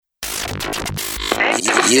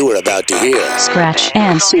You are about to hear Scratch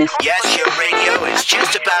and Sniff. Yes, your radio is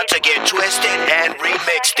just about to get twisted and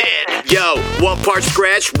remixed in. Yo, one part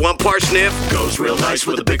scratch, one part sniff. Goes real nice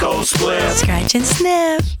with a big old split. Scratch and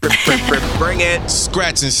Sniff. Bring it.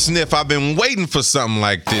 Scratch and Sniff. I've been waiting for something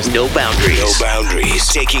like this. No boundaries. No boundaries.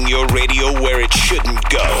 Taking your radio where it shouldn't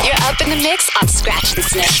go. You're up in the mix on Scratch and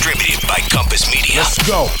Sniff. Distributed by Compass Media. Let's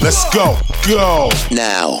go. Let's go. Go.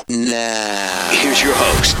 Now. Here's your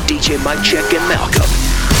host, DJ Mike Check and Malcolm.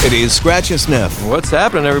 It is Scratch and Sniff. What's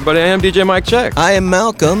happening, everybody? I am DJ Mike Check. I am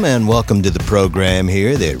Malcolm, and welcome to the program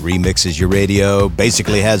here that remixes your radio,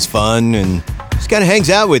 basically has fun, and just kind of hangs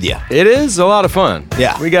out with you. It is a lot of fun.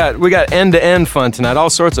 Yeah. We got end-to-end fun tonight, all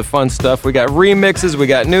sorts of fun stuff. We got remixes, we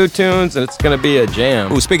got new tunes, and it's going to be a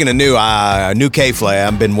jam. Ooh, speaking of new K-Flay,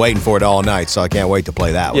 I've been waiting for it all night, so I can't wait to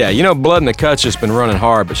play that one. Yeah, you know Blood in the Cut's just been running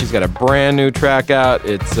hard, but she's got a brand new track out.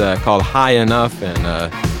 It's called High Enough,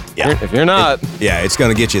 and if you're not... It's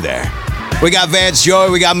going to get you there. We got Vance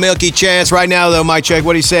Joy, we got Milky Chance. Right now, though, Mike Check,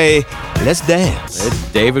 what do you say? Let's dance.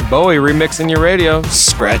 It's David Bowie remixing your radio.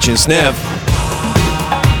 Scratch and Sniff.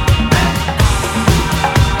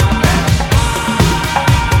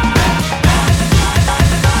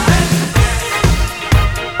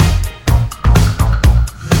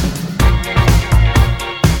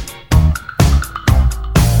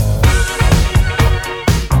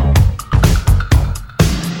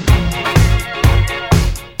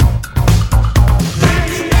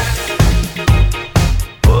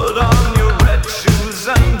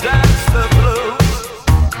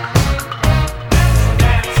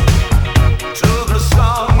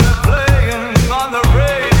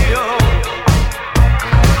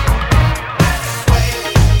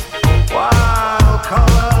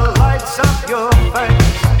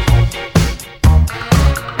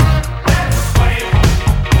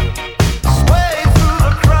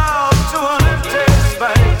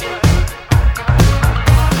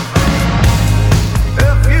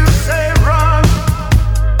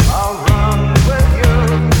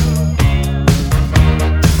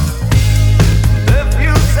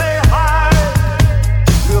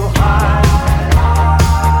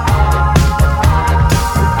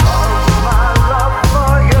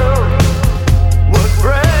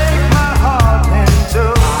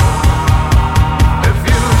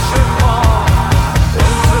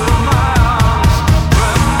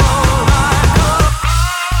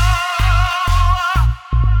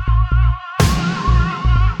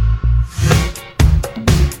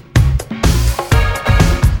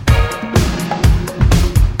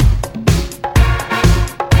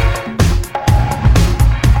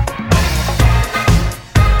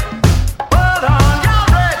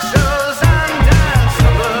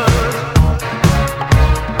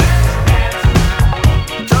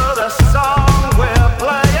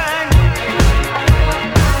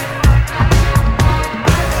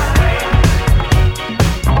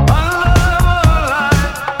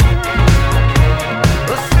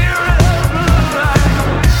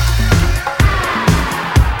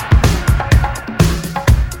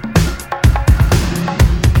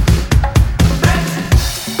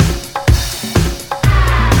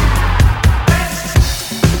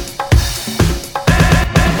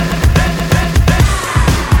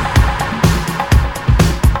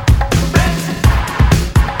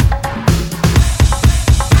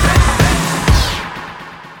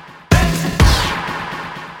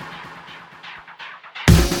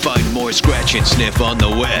 Scratch and Sniff on the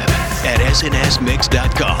web at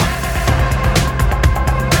snsmix.com.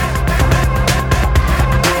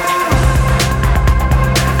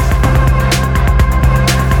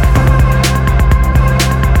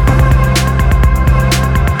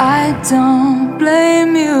 I don't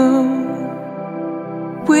blame you.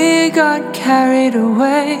 We got carried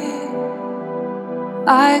away.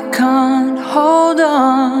 I can't hold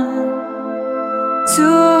on to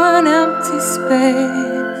an empty space.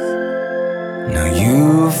 Now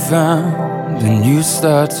you found a new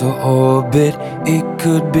star to orbit. It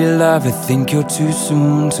could be love. I think you're too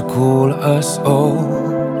soon to call us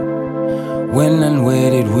old. When and where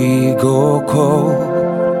did we go cold?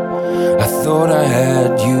 I thought I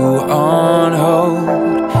had you on hold,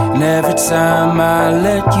 and every time I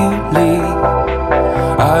let you leave,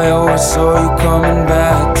 I always saw you coming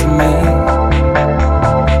back to me.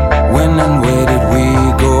 When and where did we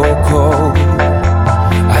go cold?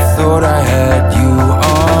 I thought I had you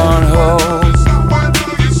on hold.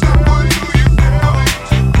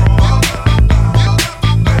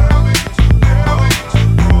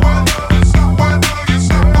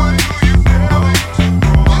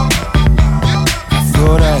 I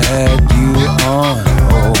thought I had you on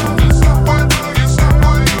hold.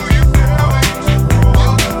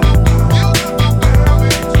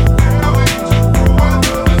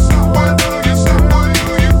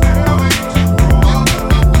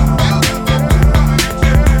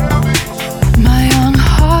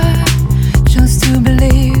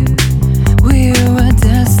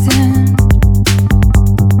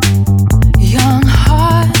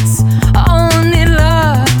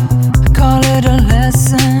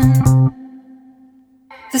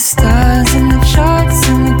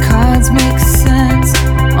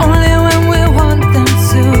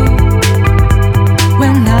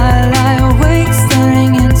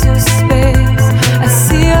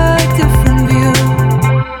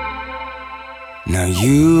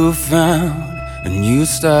 and you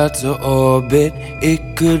start to orbit.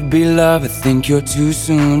 It could be love, I think you're too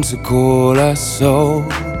soon to call us so.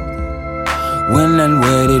 When and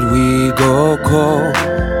where did we go cold?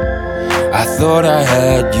 I thought I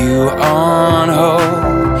had you on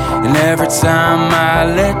hold, and every time I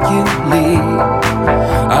let you leave,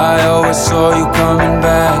 I always saw you coming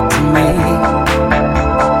back to me.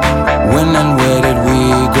 When and where did we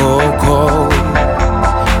go cold?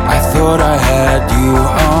 I thought I had you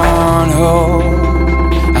on hold.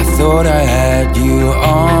 I thought I had you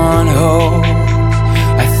on hold.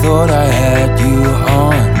 I thought I had you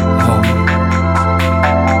on hold.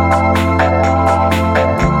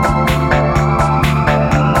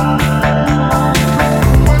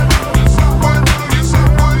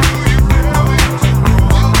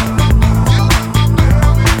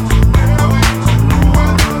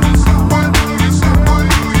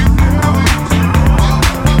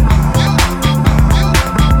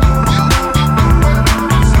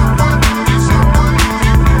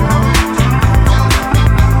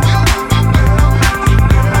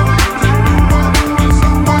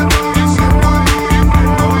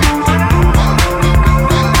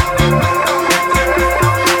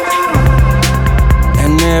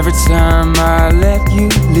 Every time I let you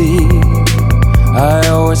leave, I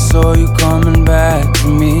always saw you coming back to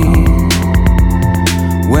me.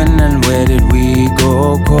 When and where did we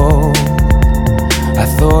go cold? I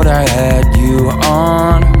thought I had you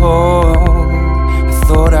on hold. I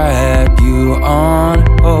thought I had you on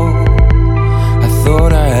hold. I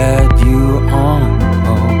thought I had you on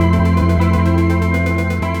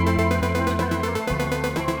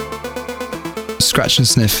hold. Scratch and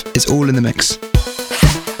Sniff is all in the mix.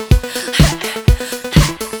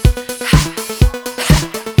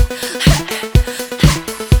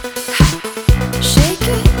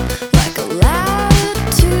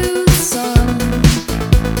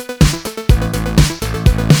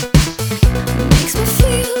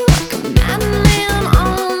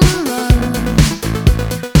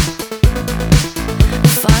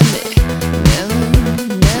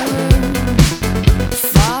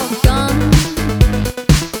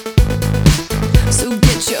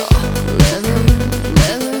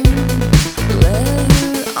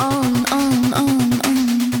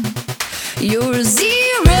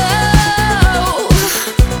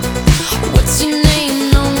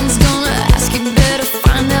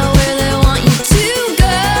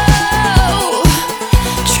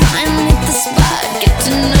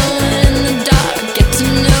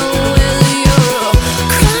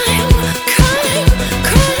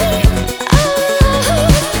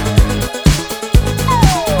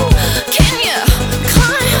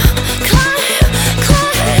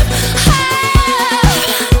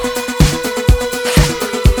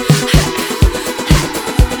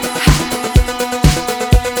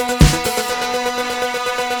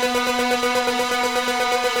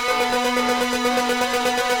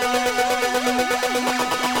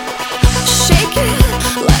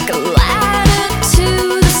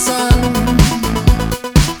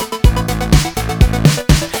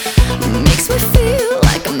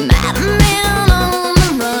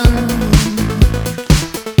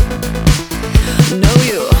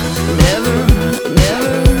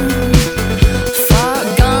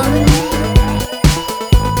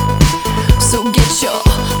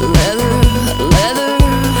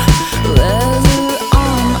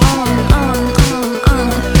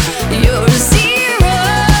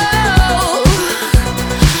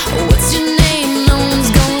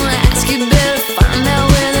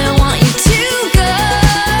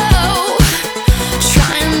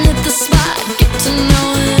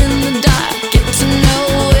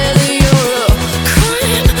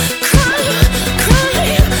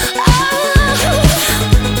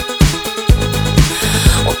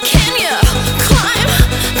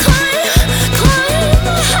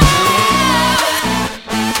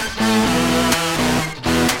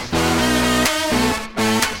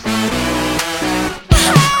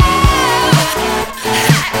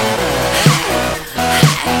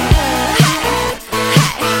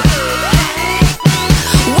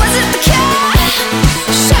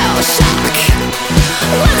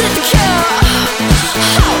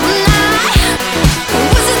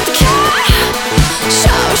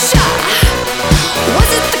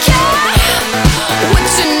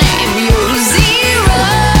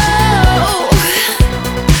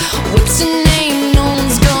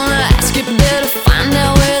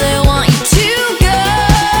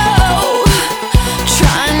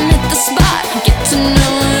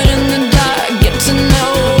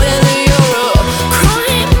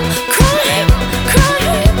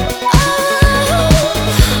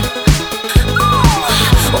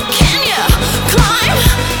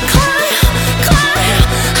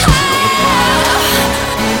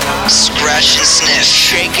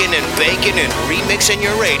 Bacon and remixing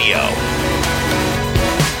your radio.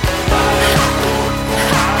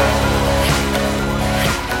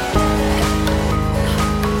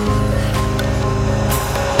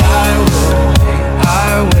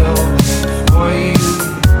 I will for you.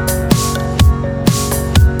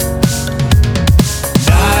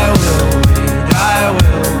 I will wait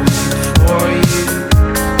for you.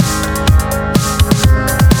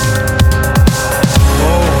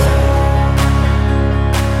 Oh,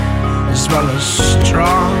 swallow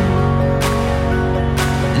strong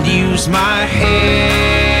and use my head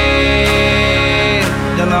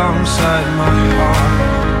alongside my heart.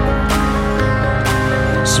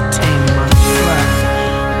 So tame my flesh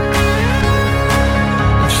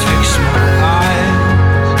and fix my eyes.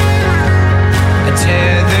 A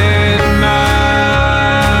tethered mind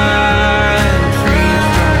free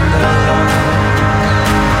from the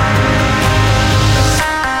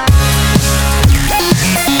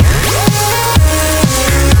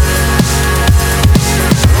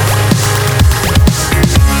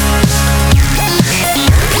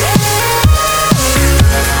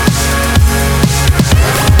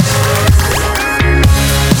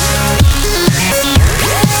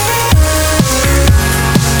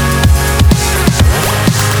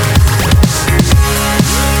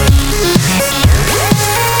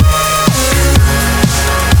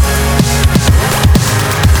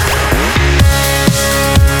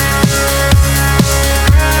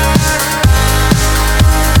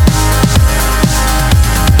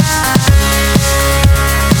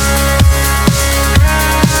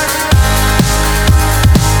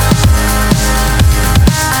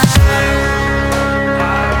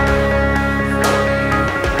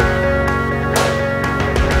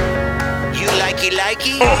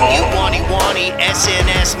You wanty,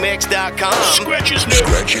 SNSMix.com. Scratch it,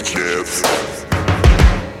 Sniff.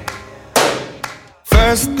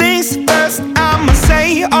 First things first, I'ma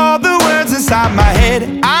say all the words inside my head.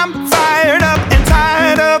 I'm fired up and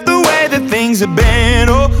tired of the way that things have been.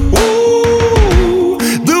 Oh, ooh,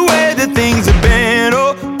 the way that things have been.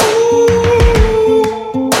 Oh,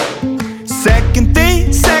 ooh. Second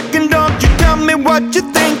thing, second, don't you tell me what you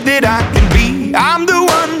think that I can be. I'm the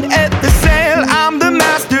one at the sail, I'm the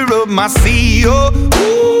master of my sea. Oh,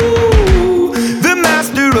 ooh, the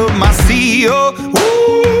master of my sea. Oh, ooh.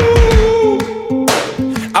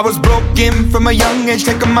 I was broken from a young age,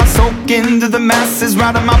 taking my soak into the masses,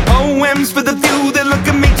 writing my poems for the few that look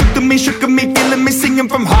at me, took to me, shook at me, feeling me, singing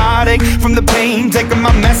from heartache, from the pain, taking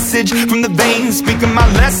my message from the veins, speaking my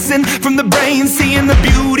lesson from the brain, seeing the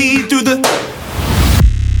beauty through the.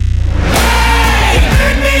 Hey,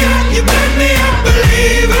 you made me a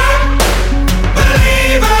believer,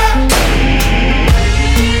 believer.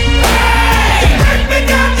 Hey, you break me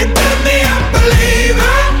down, you build me a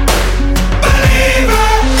believer.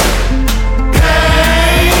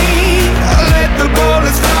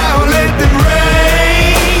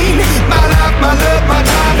 My love, my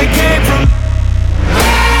time, it came from.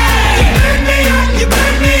 Hey, you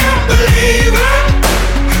made me a believer,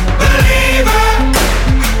 believer.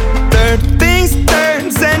 Third things third,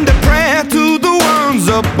 send a prayer to the ones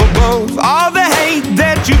up above. All the hate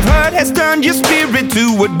that you've heard has turned your spirit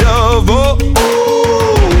to a dove. Oh,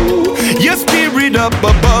 ooh, your spirit up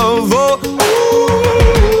above. Oh, ooh.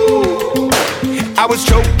 I was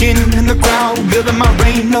choking in the crowd, building my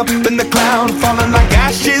rain up in the cloud, falling like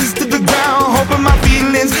ashes to the ground, hoping my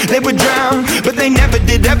feelings, they would drown. But they never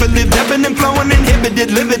did, ever lived, ebbing and flowing,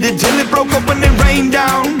 inhibited, limited, till it broke open and rained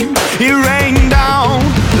down. It rained down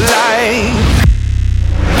like.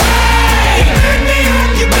 Hey,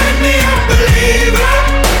 you made me a believer,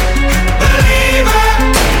 believer.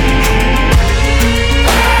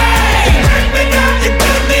 Hey, you break me down, you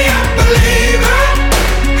build me a believer.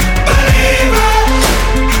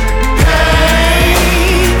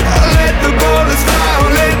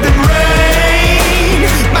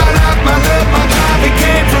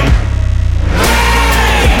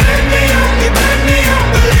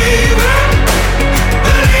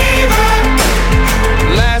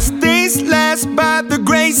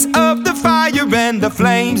 Of the fire and the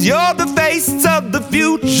flames, you're the face of the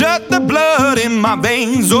future, the blood in my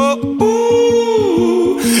veins. Oh,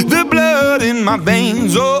 ooh, the blood in my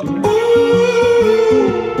veins. Oh, ooh.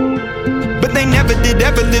 But they never did,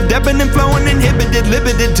 ever lived, ebbing and flowing, inhibited,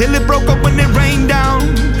 limited, till it broke up when it rained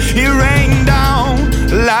down. It rained down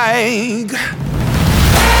like.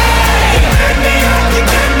 Hey, you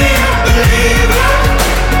made me a believer,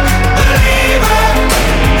 believer.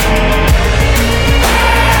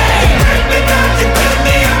 Believer,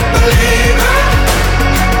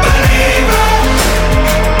 believer.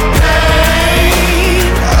 Hey,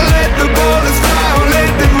 let the bullets fly,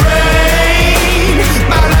 let them rain.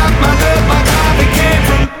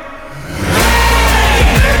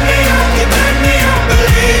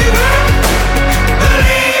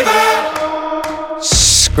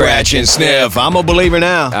 Scratch and Sniff. I'm a believer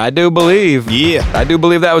now. I do believe. Yeah. I do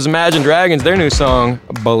believe that was Imagine Dragons, their new song,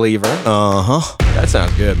 Believer. Uh-huh. That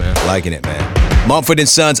sounds good, man. Liking it, man. Mumford &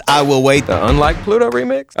 Sons, I Will Wait. The Unlike Pluto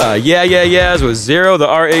remix? Yeah, Yeah, Yeahs with Zero, the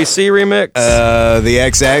RAC remix. The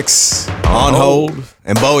XX, On Hold.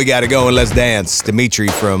 And Bowie Gotta Go and Let's Dance. Dimitri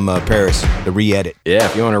from Paris, the re-edit. Yeah,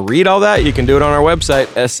 if you want to read all that, you can do it on our website,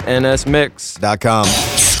 snsmix.com.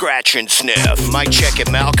 Scratch and Sniff. Mike Check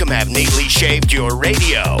and Malcolm have neatly shaved your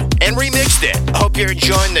radio and remixed it. Hope you're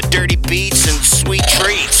enjoying the dirty beats and sweet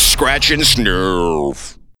treats. Scratch and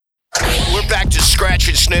Sniff. We're back to Scratch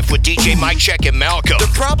and Sniff with DJ Mike Check and Malcolm. There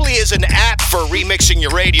probably is an app for remixing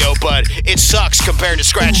your radio, but it sucks compared to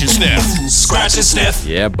Scratch and Sniff. Scratch and Sniff.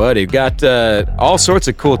 Yeah, buddy. Got all sorts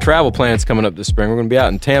of cool travel plans coming up this spring. We're going to be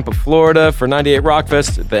out in Tampa, Florida for 98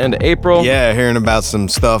 Rockfest at the end of April. Yeah, hearing about some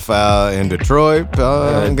stuff in Detroit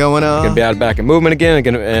going on. Going to be out back in Movement again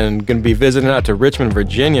and going to be visiting out to Richmond,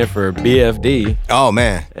 Virginia for BFD. Oh,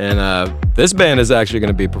 man. And this band is actually going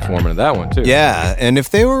to be performing at that one, too. Yeah, and if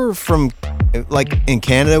they were from, like, in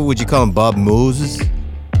Canada, would you call them Bob Moses?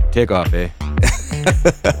 Takeoff, eh?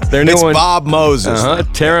 Their new it's one. Bob Moses.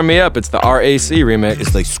 Tearing Me Up. It's the RAC remix.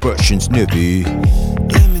 It's like Scratch and Snippy.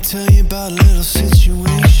 Let me tell you about a little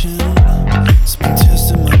situation. It's been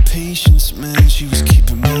testing my patience, man. She was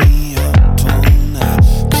keeping me up all night.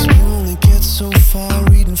 'Cause you only get so far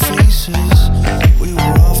reading faces. We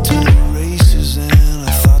were off to the races, and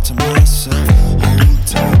I thought to myself, hold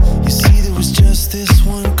tight. You see, there was just this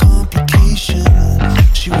one complication.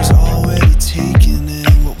 She was already taken,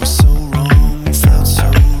 and what was so wrong felt so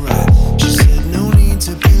right. She said, no need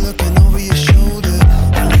to be looking over your shoulder,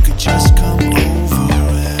 and you could just come over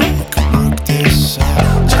and we could work this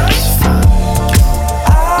out just fine.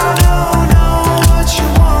 I don't know what you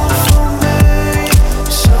want from me,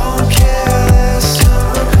 so careless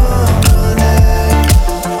of a company.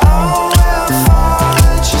 Oh, if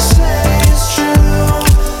what you say is true,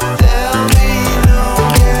 there'll be no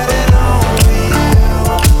getting over you.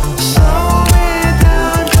 Slow me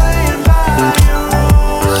down, playing by your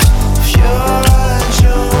rules. If you're a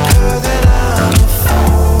joker, then I'm a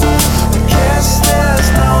fool. I guess there's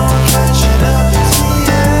no catching up to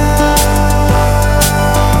you.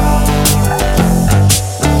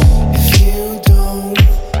 If you don't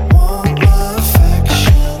want my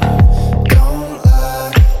affection, don't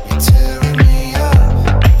lie, you're tearing me up.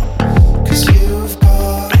 'Cause you've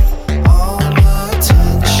got all my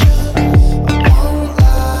attention. I won't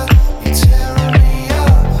lie, you're tearing me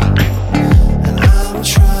up. And I'm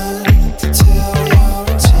trying to tell your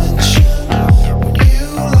attention. When you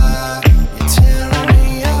lie, you're tearing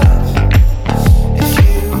me up. If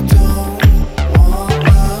you don't want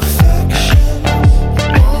my affection,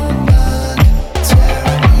 you won't mind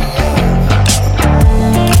tearing me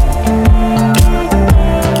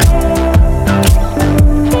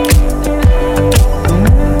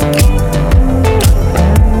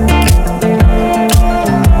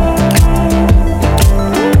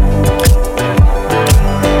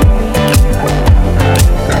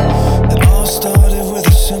It all started with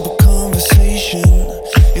a simple conversation.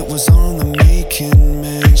 It was on the making,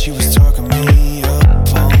 man. She was talking me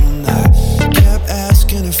up all night. Kept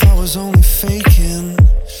asking if I was only faking.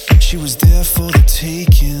 She was there for the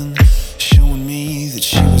taking, showing me that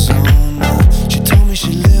she was on mine. She told me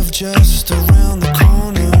she lived just around the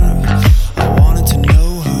corner. I wanted to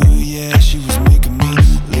know her, yeah. She was making me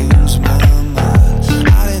lose my mind.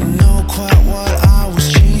 I didn't know quite what I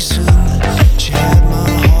was chasing. She had my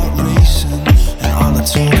heart racing, and all it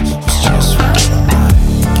took was just one night.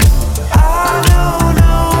 I don't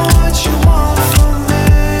know what you want from me,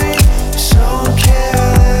 so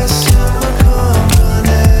careless of a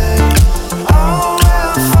company. Oh,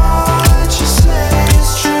 if what you say is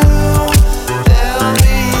true, there'll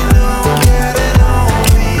be no getting over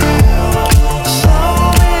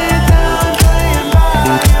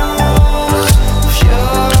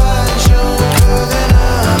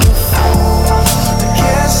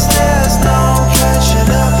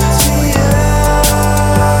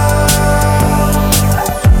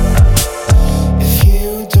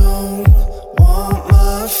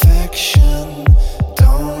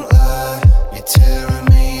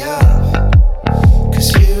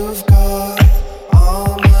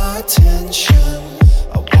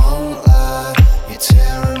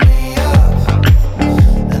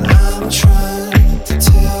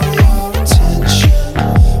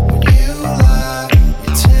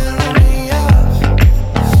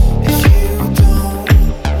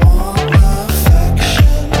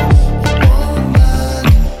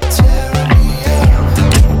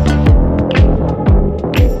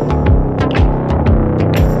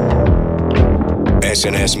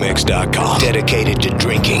SNSMix.com. Dedicated to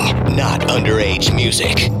drinking, not underage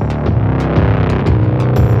music.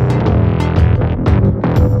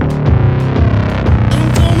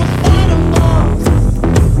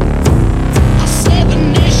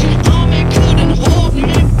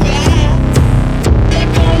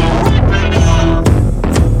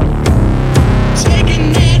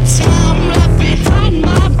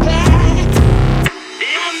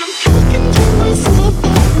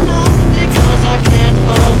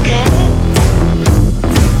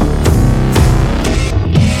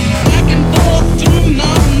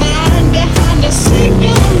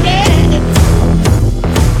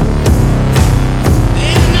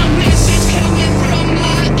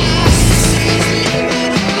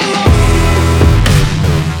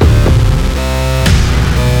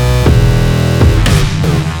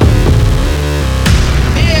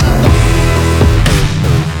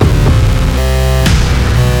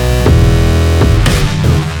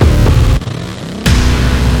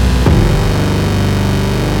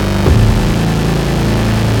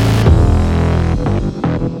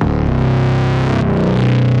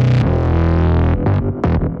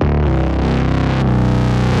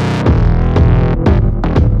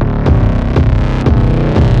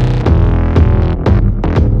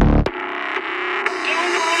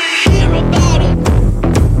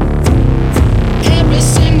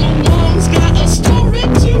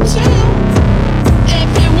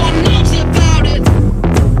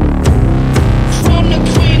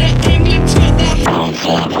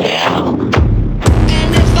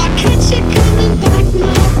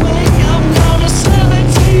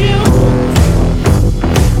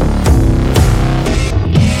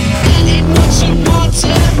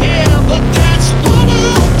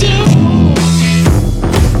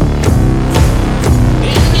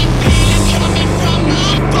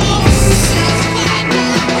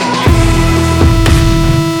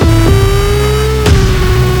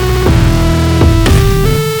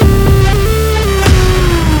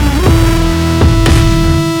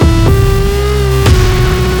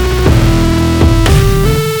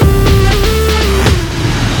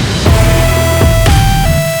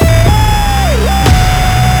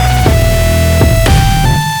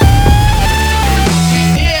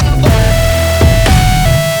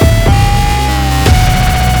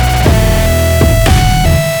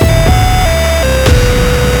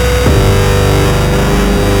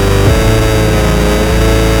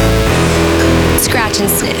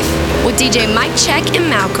 DJ Mike Check and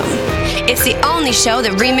Malcolm. It's the only show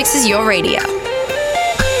that remixes your radio.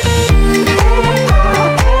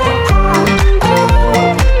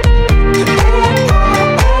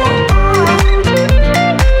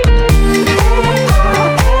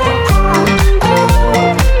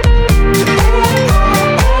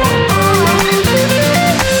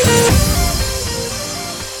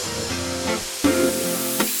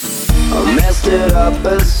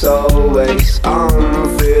 As always, I'm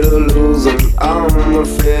afraid of losing, I'm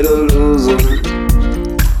afraid of losing.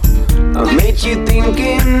 I made you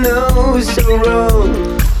thinking, no, it's so wrong.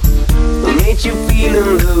 I made you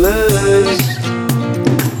feeling the worst.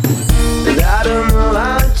 And I don't know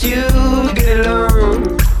how to get along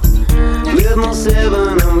with myself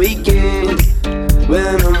when I'm weekend,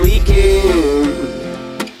 when I'm weekend.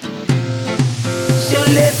 So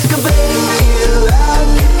let's go back to how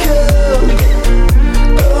you come.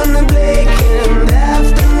 On the blackened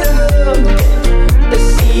afternoon, I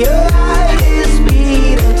see your eyes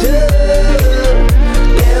beating too.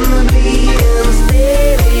 Let me be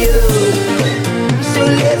instead of you. So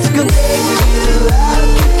let's go back to how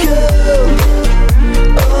you come.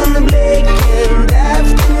 On the blackened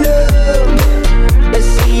afternoon, I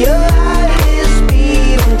see your eyes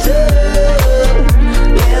beating too.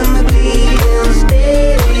 Let me be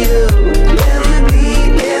instead of you. Let me be,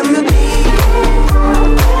 let me be.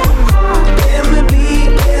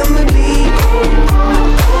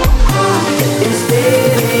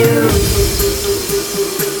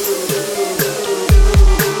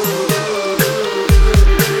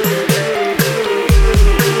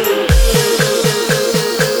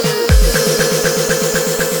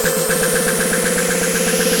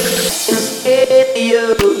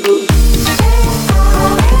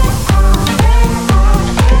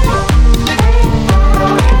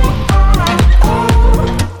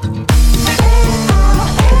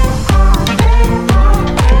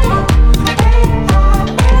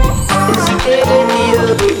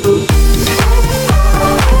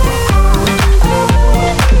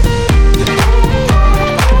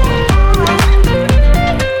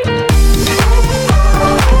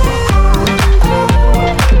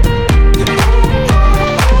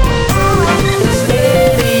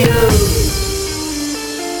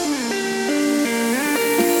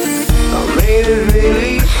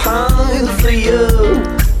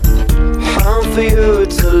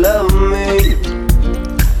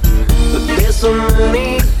 so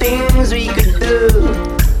many things we could do,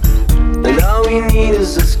 and all we need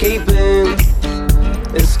is escaping.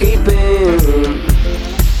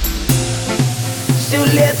 So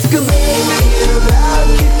let's go making rock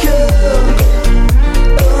your cup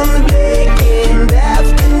on the vacant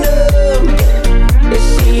afternoon. You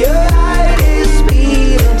see your heart is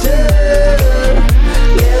beating tough.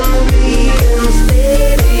 Let me bleed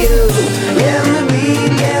instead of you. Let me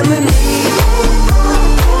bleed, let me bleed.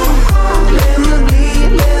 Let me bleed,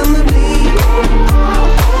 let me bleed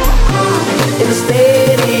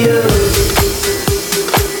instead of you.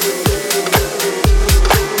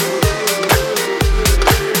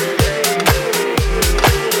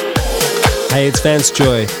 Hey, it's Vance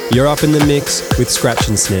Joy. You're up in the mix with Scratch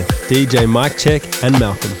and Sniff. DJ Mike Check and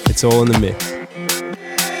Malcolm. It's all in the mix.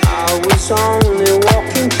 I was only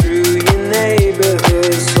walking through your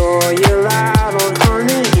neighborhood, saw you light on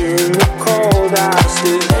honey in the cold. I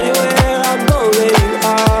stood anywhere I go, there you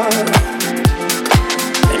are.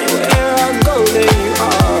 Anywhere I go, there you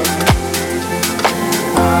are.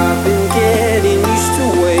 I've been getting used to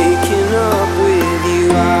waking up with you.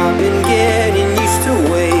 I've been getting used to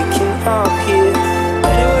waking up here.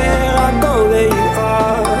 Anywhere I go, there you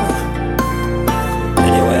are.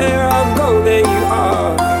 Anywhere I go, there you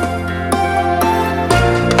are.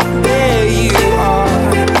 There you are.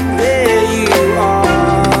 There you are.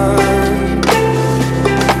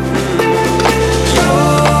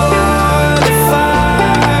 You're the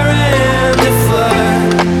fire and the flood,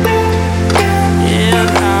 and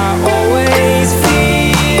I always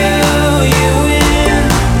feel you in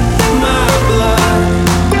my blood.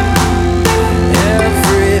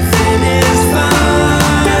 Everything is fine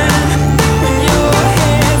when your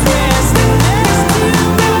head's resting next to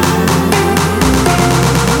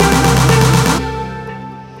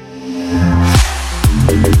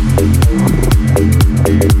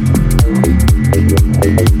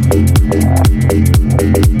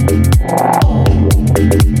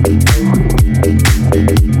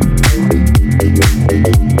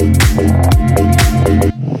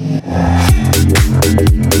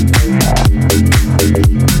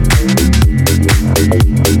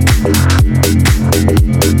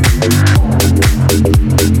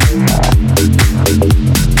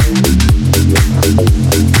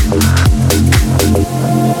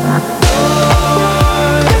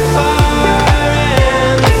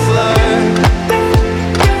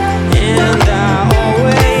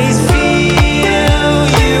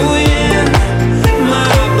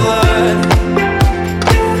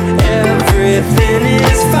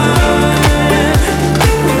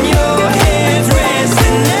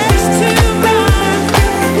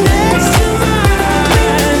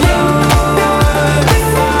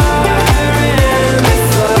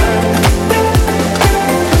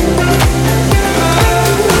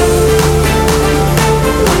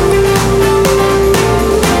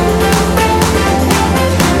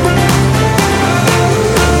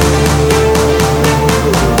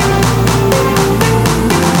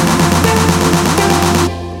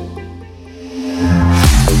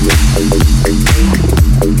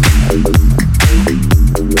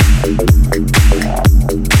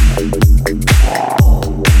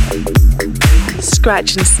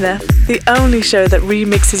Scratch and Sniff, the only show that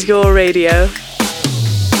remixes your radio.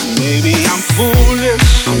 Maybe I'm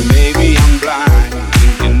foolish, or maybe I'm blind,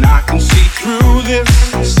 thinking I can see through this,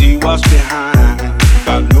 see what's behind.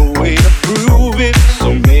 Got no way to prove it,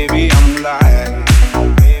 so maybe I'm lying.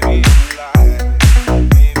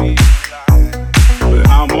 But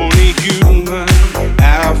I'm only human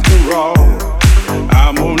after all.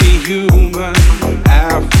 I'm only human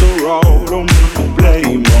after all. Don't put the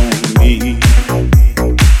blame on me.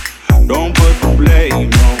 Don't put the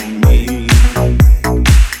blame on me.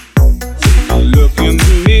 Take a look in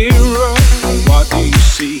the mirror. What do you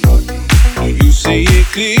see? Do you see it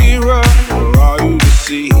clearer?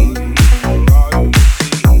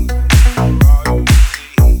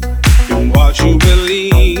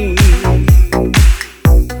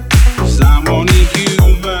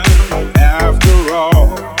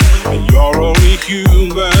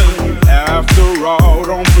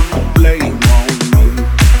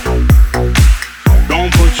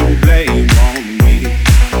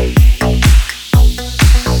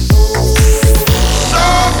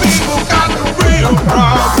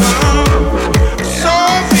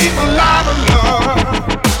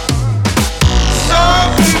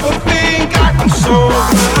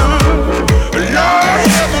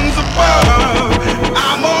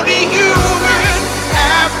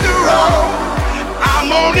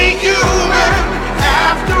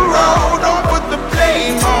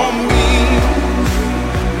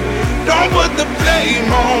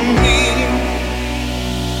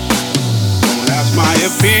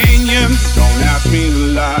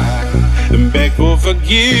 and beg for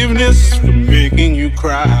forgiveness for making you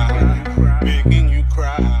cry, making you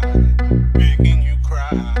cry, making you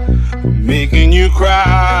cry, for making you cry.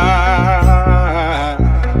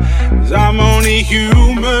 'Cause I'm only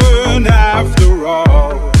human after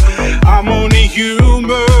all. I'm only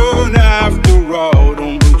human after all.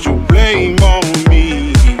 Don't put your blame on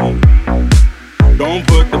me. Don't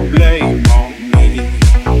put the blame on me.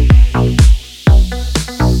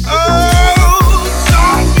 Oh,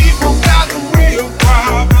 some people got the real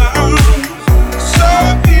problems.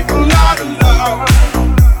 Some people out of love.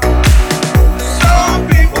 Some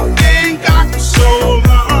people think I can solve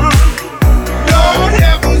them. Lord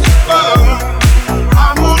heavens above.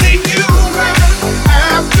 I'm only human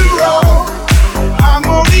after all. I'm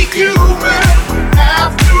only human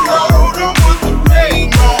after all. Don't put the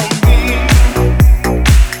blame on me.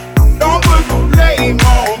 Don't put the blame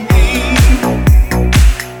on me.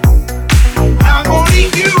 I'm only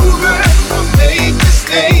human. I make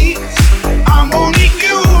mistakes. I'm only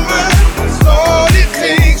human. That's all it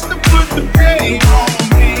takes to put the blame on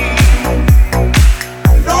me.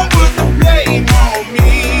 Don't put the blame on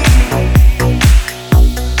me.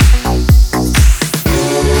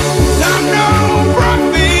 I'm no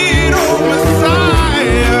prophet or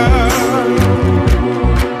Messiah.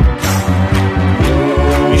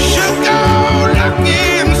 You should go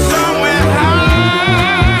looking somewhere high.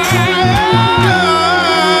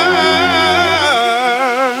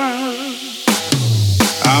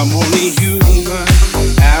 I'm only human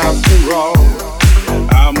after all.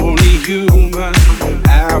 I'm only human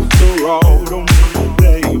after all. Don't put the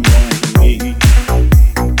blame on me.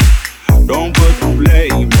 Don't put the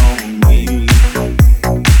blame on me.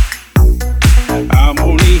 I'm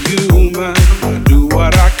only human. I do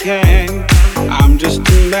what I can. I'm just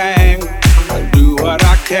a man. I do what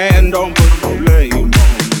I can. Don't put the blame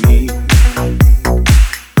on me.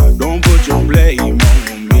 Don't put your blame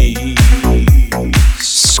on me.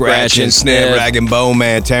 Scratch and Sniff, Rag and Bone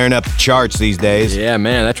Man, tearing up the charts these days. Yeah,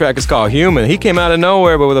 man, that track is called Human. He came out of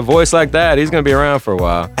nowhere, but with a voice like that, he's going to be around for a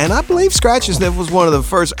while. And I believe Scratch and Sniff was one of the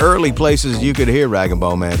first early places you could hear Rag and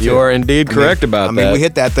Bone Man, too. You are indeed correct about that. I mean, we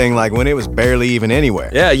hit that thing like when it was barely even anywhere.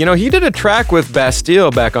 Yeah, you know, he did a track with Bastille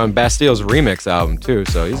back on Bastille's remix album, too,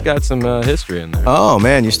 so he's got some history in there. Oh,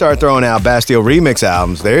 man, you start throwing out Bastille remix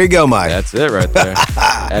albums. There you go, Mike. That's it right there.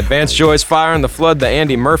 Advanced Joy's Fire and the Flood, the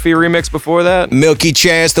Andy Murphy remix before that. Milky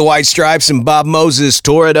Chance, the White Stripes, and Bob Moses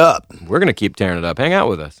tore it up. We're going to keep tearing it up. Hang out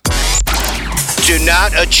with us. Do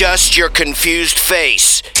not adjust your confused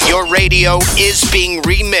face. Your radio is being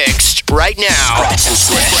remixed right now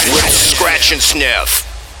with Scratch and Sniff.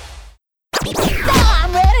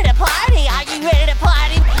 I'm ready to party. Are you ready to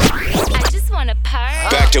party? I just want to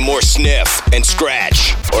party. Back to more Sniff and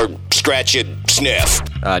Scratch, or Scratch and Sniff.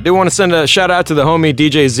 I do want to send a shout out to the homie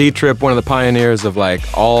DJ Z-Trip, one of the pioneers of like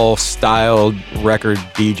all style record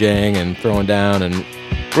DJing and throwing down, and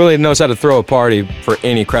really knows how to throw a party for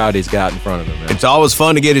any crowd he's got in front of him. Man. It's always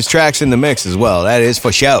fun to get his tracks in the mix as well. That is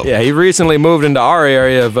for sure. Yeah, he recently moved into our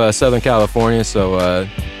area of Southern California, so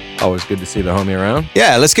always good to see the homie around.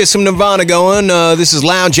 Yeah, let's get some Nirvana going. This is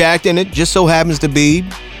Lounge Act, and it just so happens to be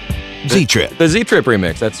Z-Trip. The Z-Trip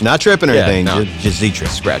remix. That's not tripping or anything, no. just Z-Trip.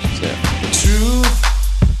 Scratch and Sniff. Truth,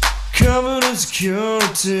 covered in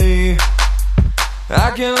security.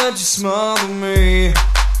 I can't let you smother me.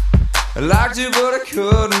 I liked you, but I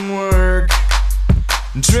couldn't work.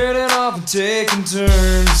 Trading off and taking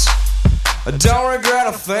turns. I don't regret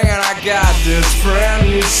a thing, and I got this friend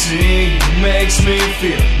you see. Makes me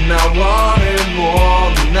feel, and I wanted more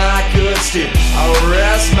than I could steal. I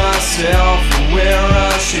arrest myself for where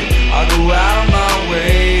I should. I go out of my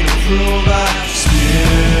way to prove I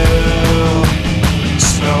still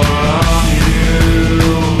smell around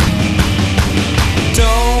you.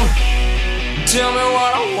 Don't tell me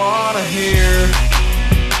what I wanna hear.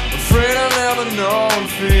 Afraid I'll never know in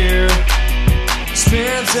fear.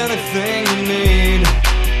 Experience anything you need.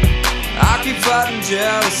 I keep fighting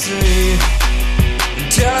jealousy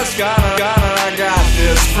until it's gone. I got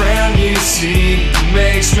this friend you see.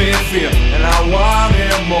 Makes me feel, and I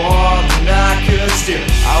wanted more than I could steal.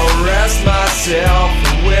 I arrest myself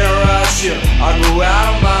from where I should. I go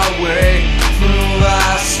out of my way to prove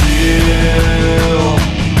I still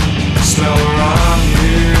smell around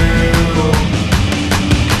you.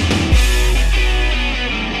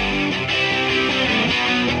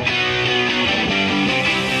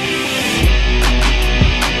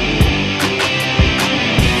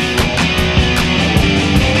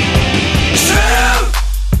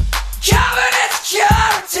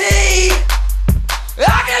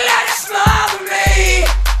 I can let it smile.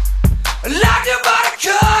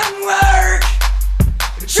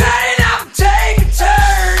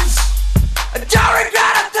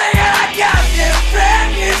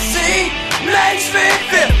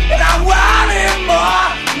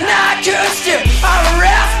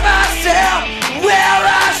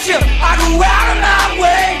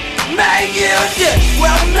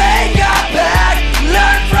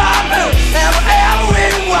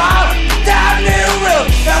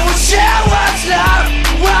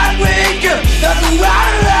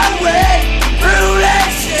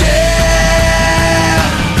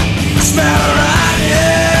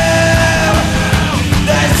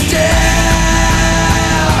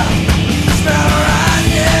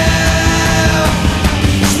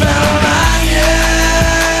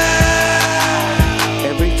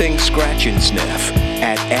 Scratch and Sniff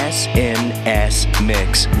at snsmix.com.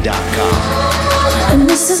 And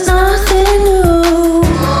this is nothing new.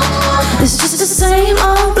 It's just the same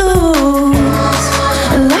old blues.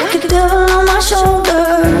 Like a devil on my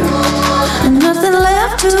shoulder, and nothing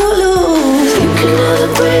left to lose. You can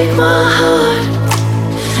never break my heart.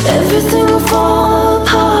 Everything will fall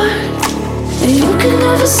apart. And you can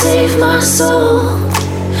never save my soul.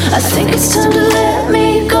 I think it's time to let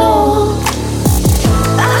me go.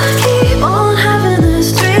 I keep on having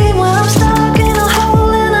this dream where I'm stuck in a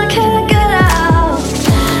hole and I can't get out.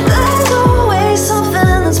 There's always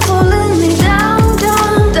something that's pulling me down,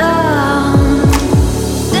 down, down.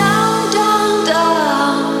 Down, down,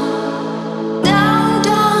 down. Down,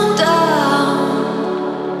 down, down.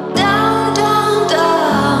 Down, down,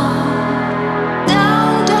 down.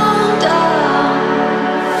 Down, down, down. Down, down, down.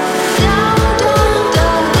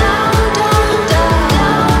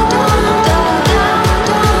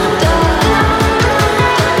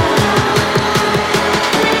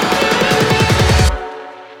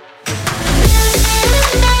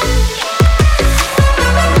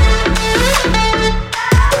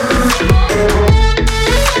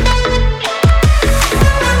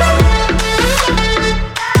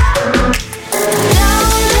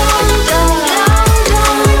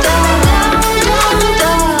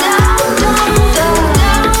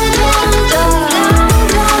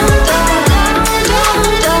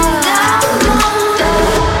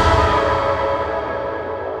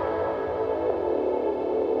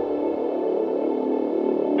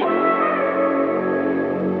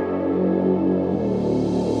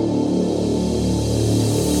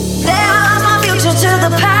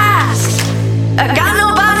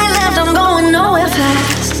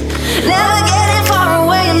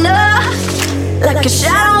 Like a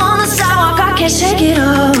shadow on the sidewalk, I can't shake it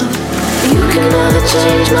off. You can never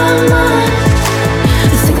change my mind.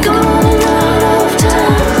 I think I'm running out of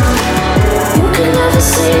time. You can never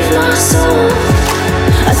save my soul.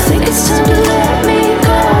 I think it's time to let me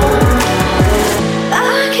go. I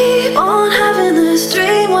keep on having this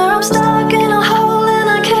dream where I'm stuck in a hole and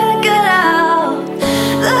I can't get out.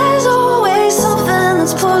 There's always something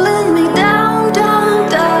that's pulling me down, down,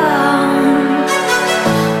 down.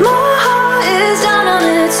 My heart is down on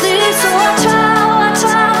its knees, so I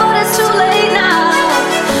try, but it's too late now.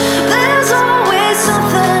 There's always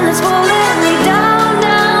something that's pulling me down,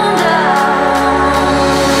 down, down.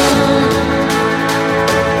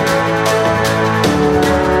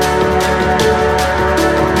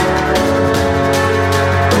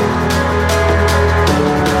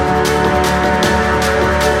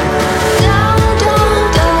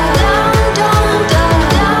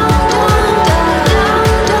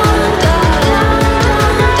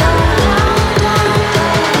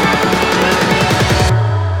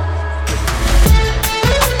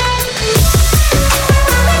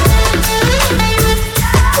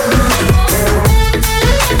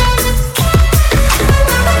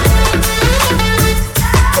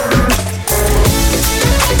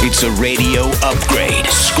 It's a radio upgrade,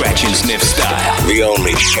 Scratch and Sniff style. The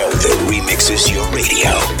only show that remixes your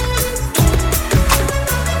radio.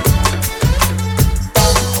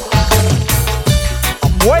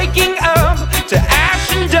 Waking up to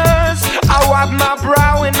ash and dust. I wipe my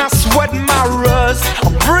brow and I sweat my rust.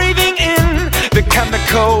 I'm breathing in the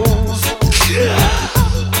chemicals.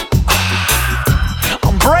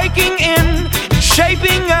 I'm breaking in,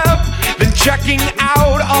 shaping up, then checking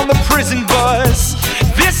out on the prison bus.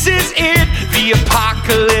 This is it, the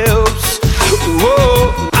apocalypse.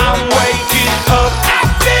 Whoa, I'm waking up. I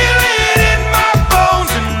feel it in my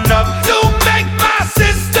bones enough to make my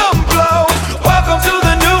system blow. Welcome to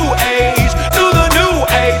the new age, to the new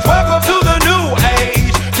age. Welcome to the new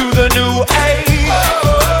age, to the new age.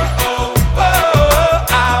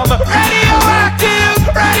 I'm radioactive,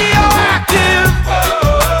 radioactive.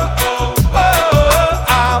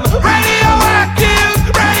 I'm radioactive,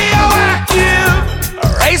 radioactive.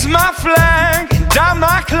 Raise my flag and dye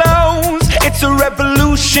my clothes. It's a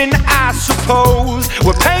revolution, I suppose.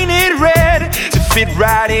 We're painted red to fit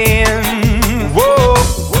right in. Whoa.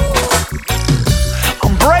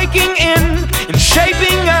 I'm breaking in and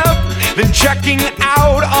shaping up, then checking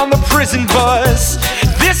out on the prison bus.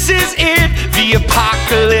 This is it, the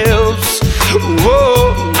apocalypse.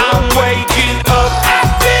 Whoa. I'm waking up. I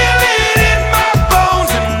feel it in my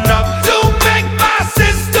bones enough to make my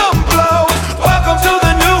system blow. Welcome to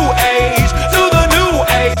the new age, to the new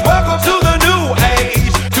age. Welcome to the new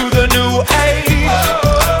age, to the new age.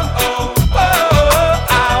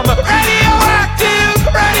 I'm radioactive,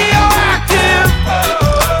 radioactive.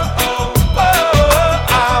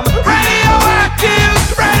 I'm radioactive,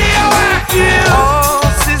 radioactive. All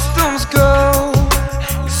systems go.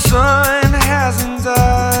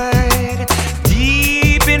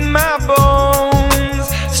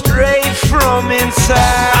 rhythm inside.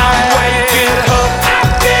 I'm waking up, I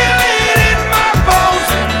feel it in my bones,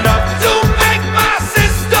 enough to make my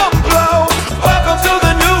system blow. Welcome to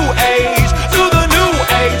the new age, to the new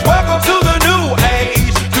age. Welcome to the new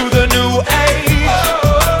age, to the new age.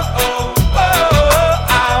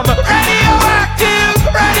 I'm radioactive,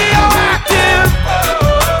 radioactive.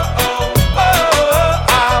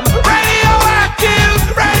 I'm radioactive,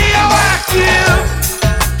 radioactive.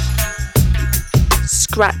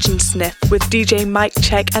 Scratch and Sniff with DJ Mike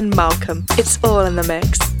Check and Malcolm. It's all in the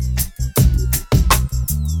mix.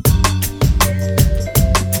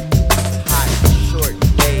 Short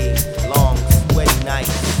days, long sweaty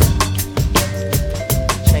nights,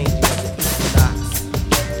 changing of the equinox.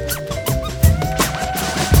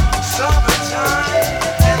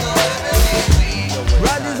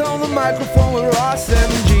 Rogers on the microphone with Ross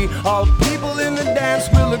MG. All people in the dance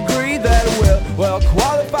will agree that we're well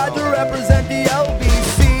qualified to represent the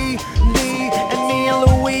LBC. Me and me and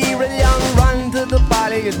Louis really young run to the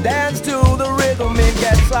party and dance to the rhythm. It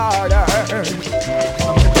gets harder.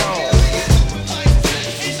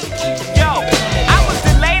 Yo, I was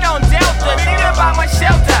delayed on Delta, thinking about my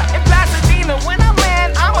shelter in Pasadena. When I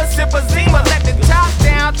land, I'ma sip a Zima, let the top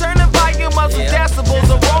down, turn the volume up some decibels,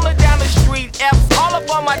 and rolling down the street. F's all up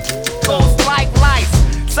on my goes like lights.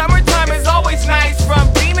 Summertime is always nice.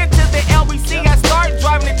 From Dina to the LBC, I start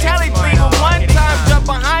driving the Telly 3 with one time jump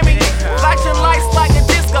behind me, flashing lights like a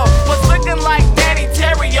disco. Was looking like Danny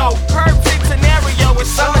Terrio, curb fit scenario. It's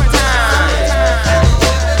summertime.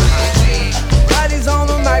 Roddy's on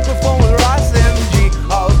the microphone with Ross MG.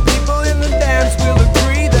 All people in the dance will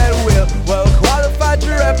agree that we're well qualified to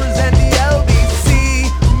represent the LBC.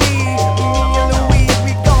 Me and Louis,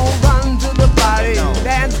 we gon' run to the party,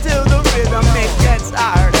 dance till the rhythm, it gets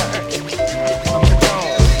harder.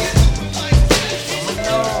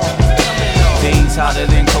 Days hotter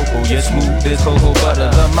than cocoa, yeah, smooth as cocoa butter.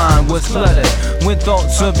 The mind was flooded with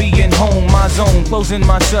thoughts of being home. My zone, closing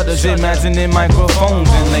my shutters, imagining microphones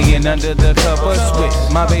and laying under the covers with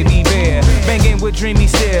my baby bear, banging with dreamy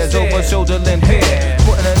stares over shoulder length hair,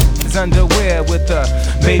 putting his underwear with a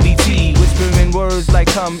baby T, whispering words like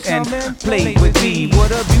come and play with me.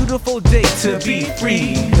 What a beautiful day to be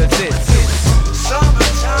free, 'cause it's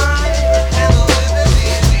Summertime and living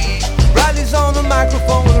easy. Riley's on the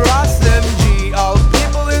microphone with Ross MG. All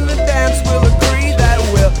people in the dance will agree that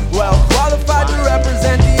we're well qualified to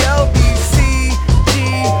represent the LBC. G,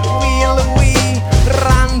 we and Louis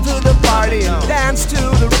run to the party and dance to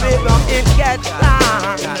the rhythm. It gets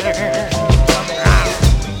harder.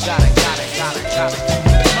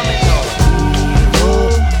 Evil,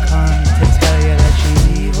 come to tell you that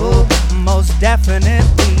you're evil, most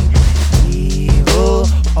definitely evil,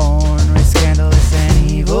 ornery, scandalous,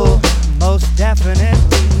 and evil, most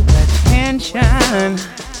definitely. The tension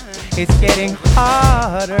is getting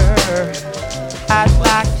harder. I'd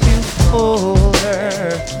like to hold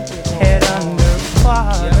her head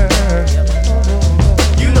underwater.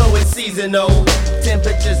 You know it's seasonal.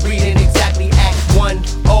 Temperatures reading exactly at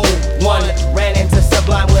 101. Ran into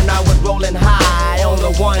Sublime when I was rolling high on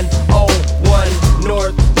the 101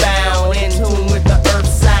 northbound, in tune with the earth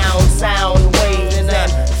sound waves and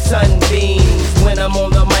sunbeams. When I'm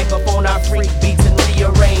on the microphone, I freak beats and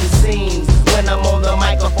rearrange scenes. When I'm on the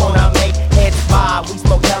microphone, I make heads bob. We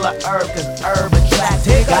smoke hella herb, 'cause herb attracts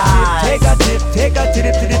guys. Take a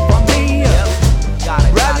tip from me.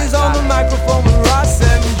 Riley's on the microphone with Ross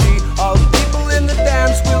MG. All the people in the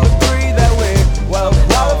dance will agree that we're well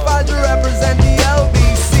qualified to represent the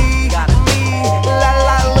LBC. Me, la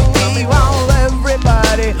la Louis, want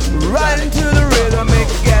everybody right into the rhythm. It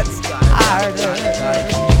gets harder.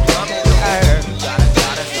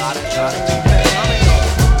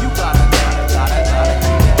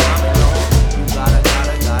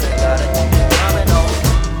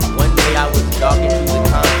 One day I was jogging through the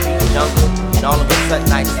concrete jungle, and all of a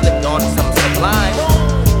sudden I slipped on some Sublime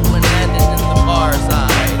and landed in the far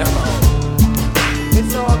side.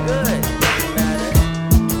 It's all good.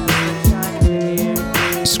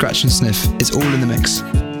 Scratch and Sniff is all in the mix.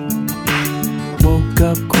 Woke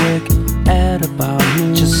up quick at about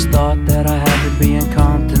noon. Just thought that I had to be in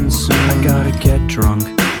Compton soon. I gotta get drunk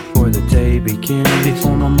before the day begins,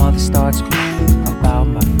 before my mother starts about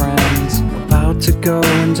my friends. About to go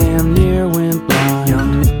and damn near went blind.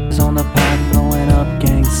 Young niggas on the path throwing up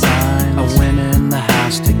gang signs. I went in the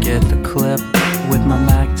house to get the clip with my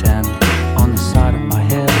MAC-10 on the side of my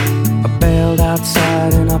hip. I bailed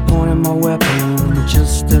outside and I pointed my weapon.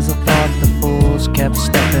 Just as I thought, the fools kept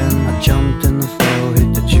stepping. I jumped in the flow,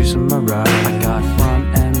 hit the juice in my ride. I got front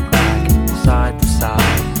and back, side to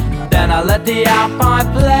side. Then I let the Alpine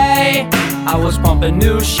play. I was pumping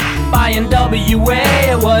new shit by NWA.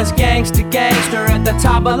 It was gangsta gangster at the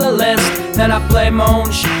top of the list. Then I played my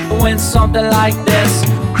own shit, went something like this.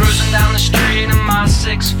 Cruising down the street in my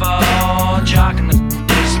 6'4", jocking the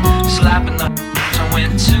slapping the I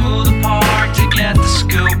went to the park to get the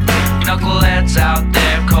scoop. Knuckleheads out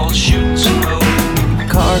there, cold shooting smooth.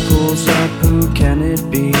 Car pulls up, who can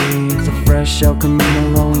it be? The fresh El Camino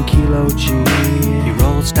rolling Kilo G. He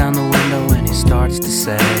rolls down the window and he starts to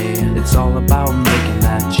say, it's all about making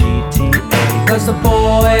that GTA. Cause the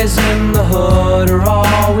boys in the hood are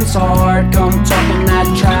always hard. Come talking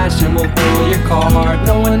that trash and we'll pull your card.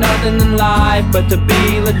 Knowing nothing in life but to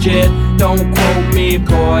be legit. Don't quote me,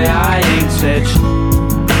 boy, I ain't said shit.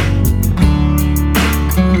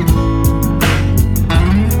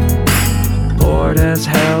 Bored as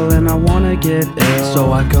hell and I wanna get ill,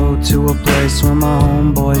 so I go to a place where my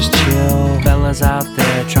homeboys chill. Fellas out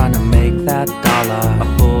there trying to make that dollar.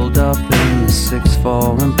 I pulled up in the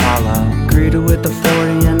 6'4" Impala, greeted with the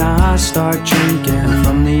 40 and I start drinking.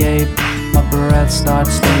 From the 8, my breath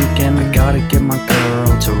starts stinking. I gotta get my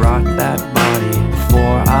girl to rock that body.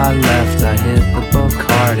 Before I left I hit the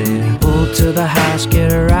Bacardi. Pulled to the house,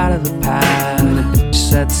 get her out of the pad. She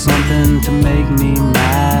said something to make me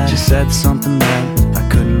mad. She said something that I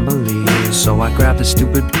couldn't believe. So I grabbed the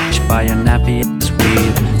stupid bitch by a nappy ass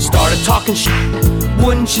weave. Started talking shit,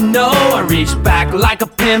 wouldn't you know? I reached back like a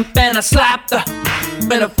pimp and I slapped her.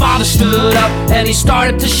 And her father stood up and he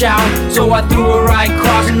started to shout. So I threw her right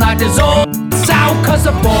across and knocked his old out. Cause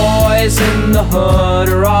the boys in the hood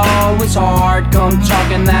are always hard. Come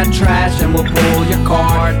talking that trash and we'll pull your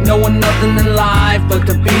card. Knowing nothing in life but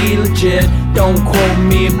to be legit. Don't quote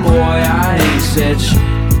me, boy, I ain't said shit.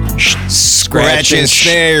 Scratch and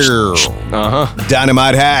Snare.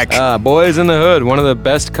 Dynamite Hack. Boys in the Hood, one of the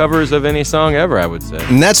best covers of any song ever, I would say.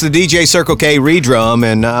 And that's the DJ Circle K redrum,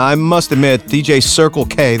 and I must admit, DJ Circle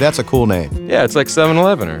K, that's a cool name. Yeah, it's like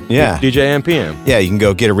 7-Eleven or DJ NPM. Yeah, you can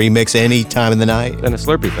go get a remix any time of the night. And a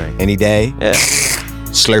Slurpee thing. Any day. Yeah.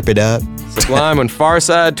 Slurp it up. Sublime and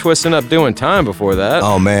Farside twisting up doing time before that.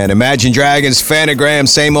 Oh, man. Imagine Dragons, Phantogram,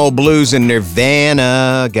 Same Old Blues, and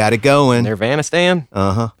Nirvana. Got it going. Nirvana Stan?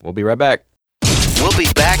 Uh-huh. We'll be right back. We'll be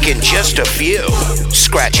back in just a few.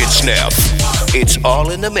 Scratch and Sniff. It's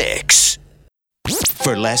all in the mix.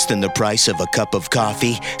 For less than the price of a cup of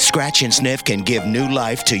coffee, Scratch and Sniff can give new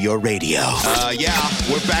life to your radio.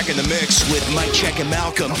 We're back in the mix with Mike Check and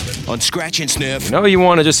Malcolm on Scratch and Sniff. You know, you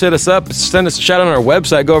want to just hit us up, send us a shout out on our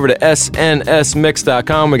website, go over to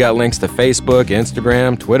snsmix.com. We got links to Facebook,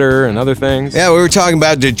 Instagram, Twitter, and other things. Yeah, we were talking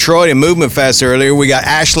about Detroit and Movement Fest earlier. We got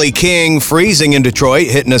Ashley King freezing in Detroit,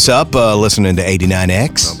 hitting us up, listening to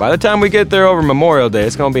 89X. Well, by the time we get there over Memorial Day,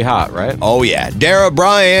 it's going to be hot, right? Oh, yeah. Dara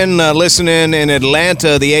Bryan listening in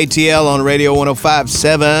Atlanta, the ATL on Radio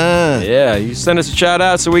 105.7. Yeah, you send us a shout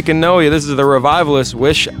out so we can know you. This is the Revivalist.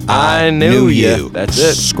 Wish I knew you. That's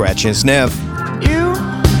it. Scratch and Sniff. You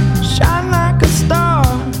shine like a star.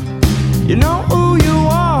 You know who you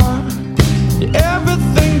are. You're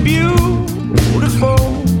everything beautiful.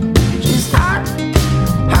 She's hot,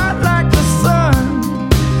 hot like the sun.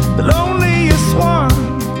 The loneliest one.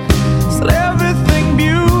 Still everything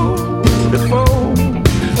beautiful.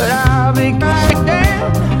 But I'll be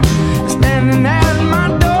standing at my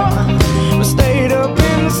door. We stayed up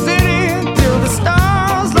in the city till the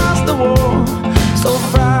stars lost the war. So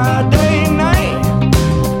Friday night,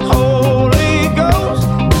 Holy Ghost,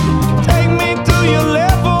 take me to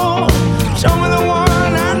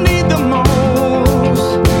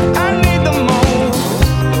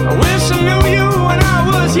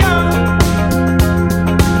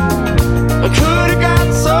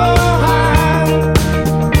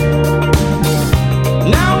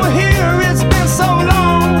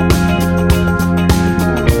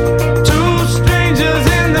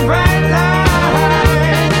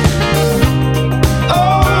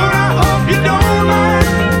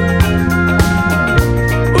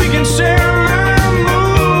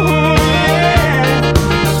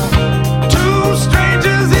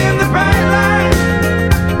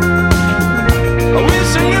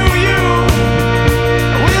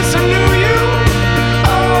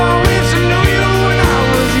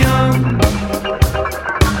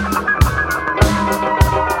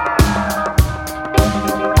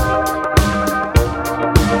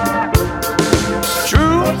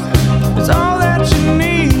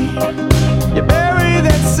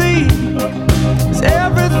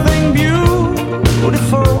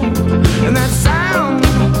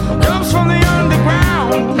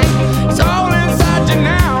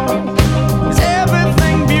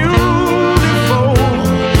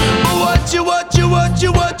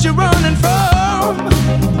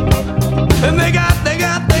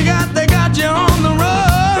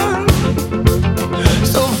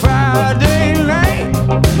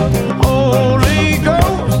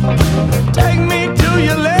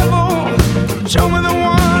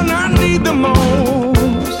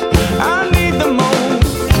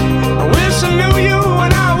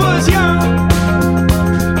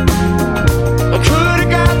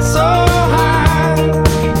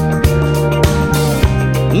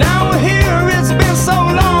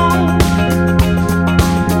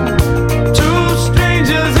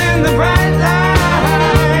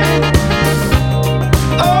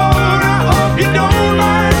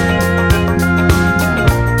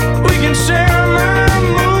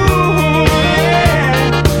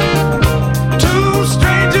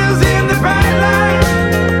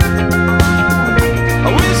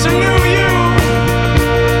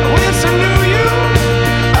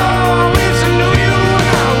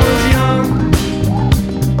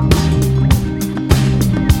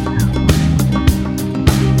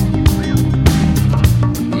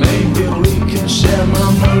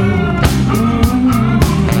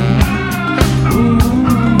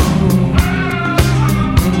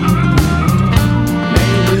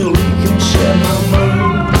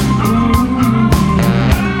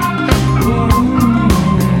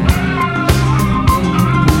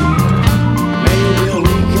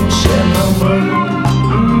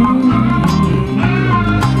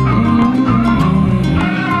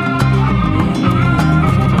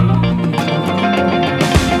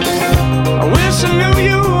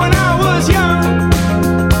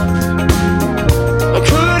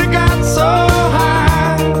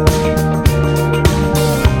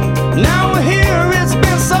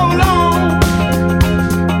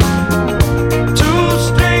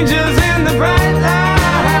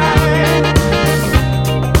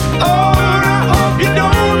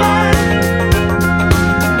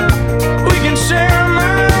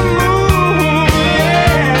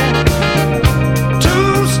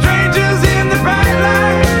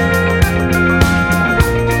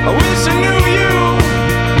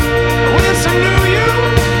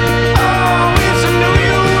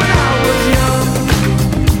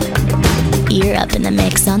up in the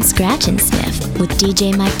mix on Scratch and Sniff with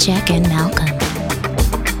DJ Mike Check and Malcolm.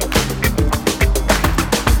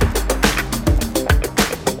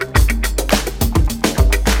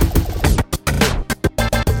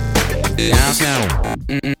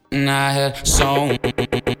 I had so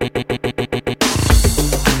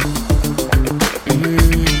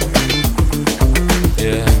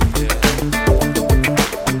yeah.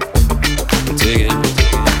 Dig it.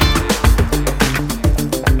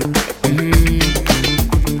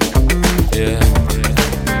 Yeah.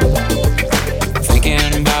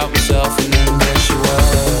 Thinking about myself and then there she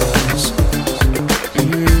was.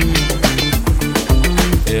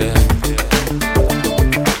 Yeah.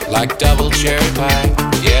 Like double cherry pie.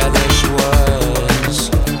 Yeah, there she was.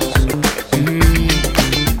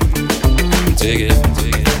 Dig it.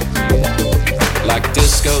 Like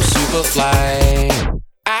disco superfly.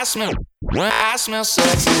 I smell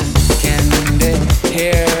sex and candy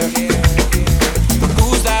here.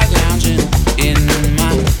 Who's that lounging in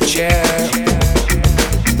my chair?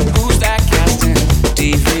 Who's that casting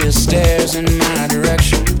devious stares in my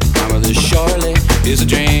direction? Mama, this surely is a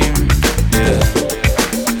dream. Yeah.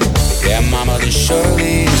 Yeah, mama, this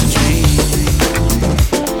surely is a dream.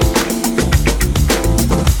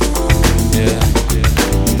 Yeah.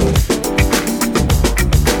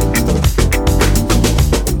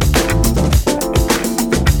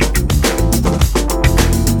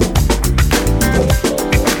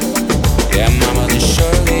 Yeah, mama, this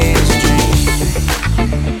surely is a dream.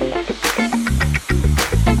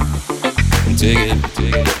 Dig it,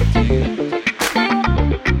 dig it, dig it.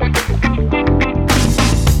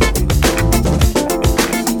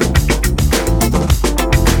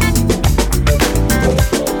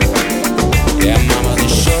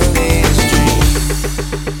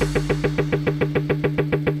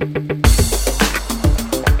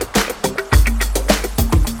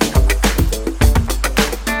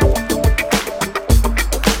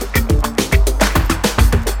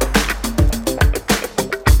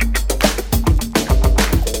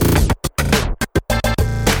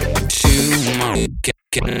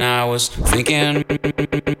 And I was thinking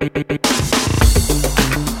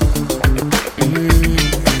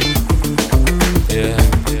yeah.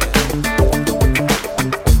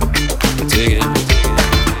 Dig it.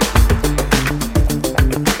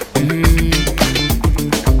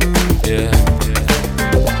 Yeah.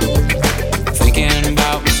 Thinking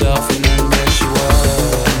about myself and then there she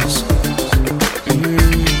was.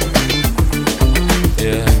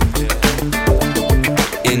 Yeah.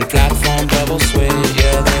 In platform double suede.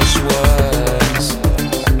 Yeah, there she was.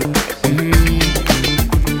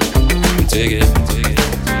 Dig it, dig it.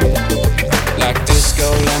 Like disco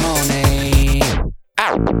lemonade.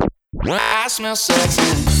 I smell sex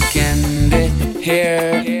and candy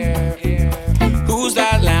here. Who's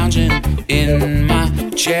that lounging in my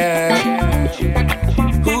chair?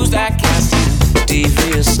 Who's that casting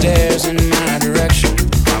devious stares in my direction?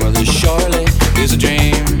 Mama, this surely is a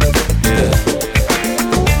dream. Yeah.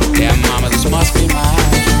 Yeah, mama, this must be my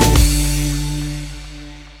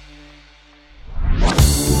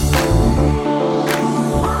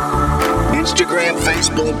Instagram,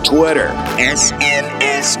 Facebook, Twitter, SNSmix.com.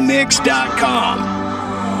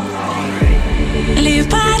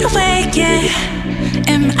 Live wide awake, yeah.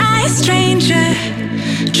 Am I a stranger?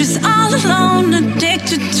 Just all alone,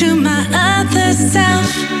 addicted to my other self.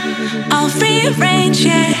 All rearranged,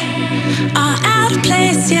 yeah. All out of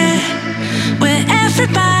place, yeah. Where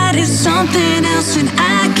everybody's something else and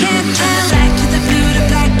I can't tell. Black to the blue to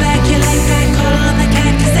black, black. You like that call on the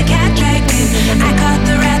cat cause the cat dragged me. I caught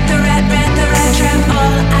the rat trap.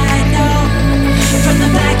 All I know. From the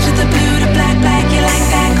black to the blue to black, black. You like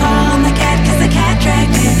that call on the cat cause the cat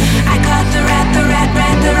dragged me. I caught the rat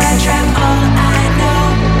trap. All I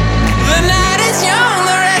know. The night is young,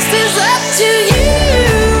 the rest is up to you.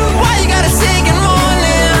 Why you gotta sing in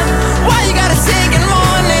morning? Why you gotta sing in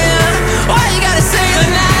morning? Why you gotta say the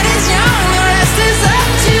night is young, the rest is up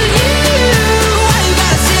to you.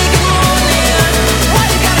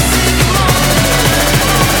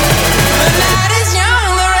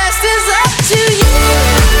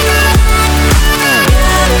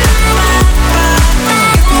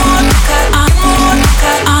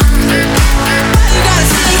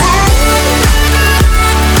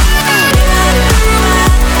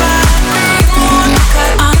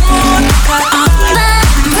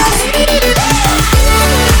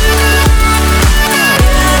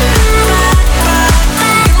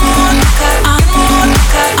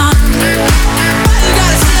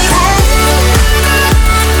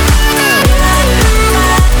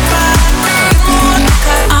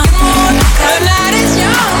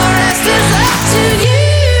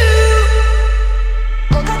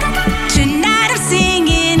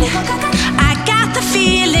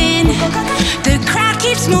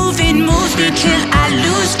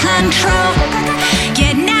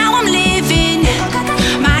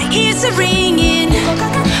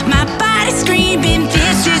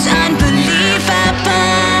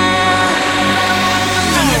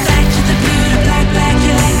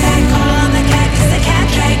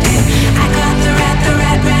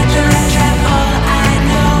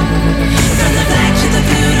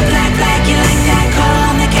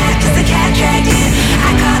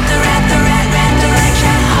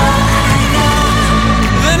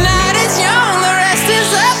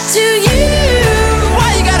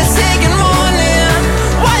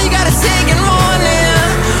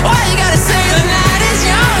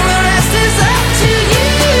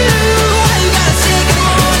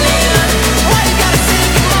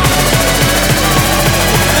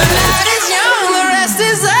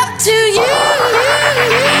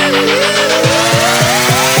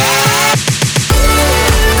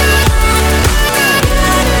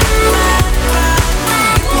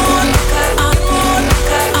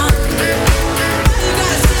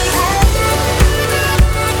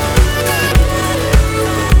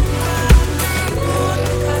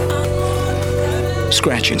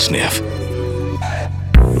 Scratch and Sniff.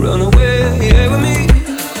 Run away with me.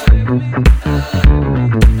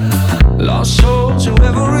 Lost souls in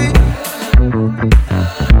revelry.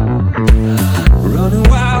 Running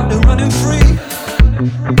wild and running free.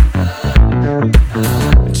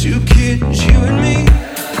 Two kids, you and me.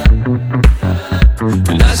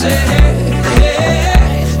 And I say, hey,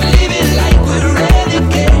 hey, living like we're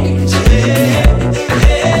renegades. Hey,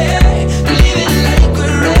 hey, living like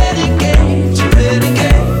we're renegades.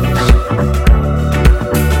 Renegades.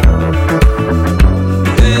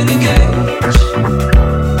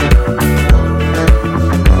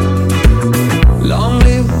 Long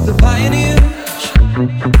live the pioneers,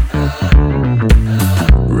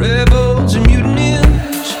 rebels and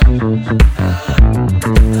mutineers.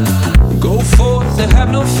 Go forth and have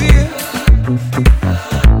no fear.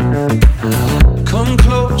 Come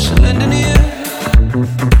close, lend an ear.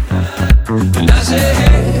 And I say,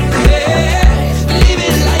 hey, hey,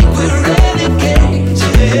 living like we're renegades.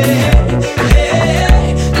 Hey,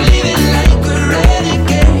 hey, living like we're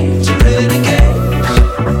renegades.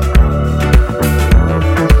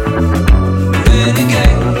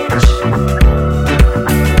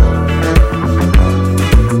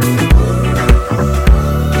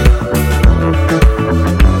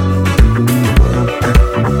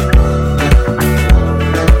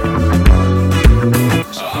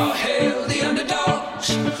 All hail the underdogs.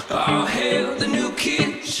 All hail the new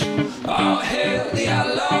kids. All hail the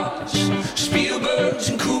outlaws. Spielbergs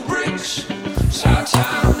and Kubricks. It's our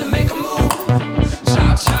time to make a move. It's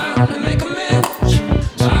our time to make amends.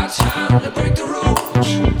 It's our time to break the rules.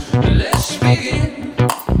 Let's begin.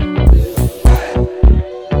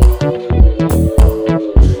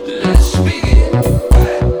 Let's begin.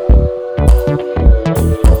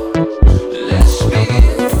 Let's begin.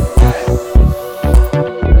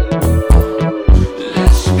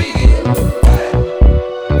 Let's begin.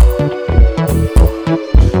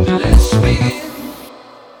 Let's begin.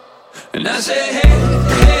 And I say, hey,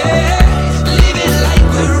 hey, living like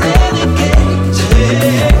we're renegades. Hey,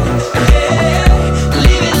 hey,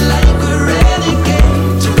 living like we're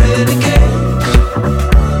renegades.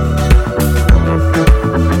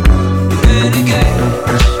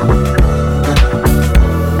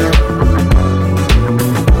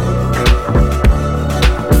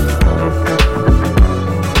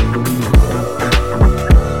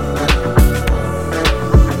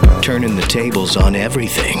 Turning the tables on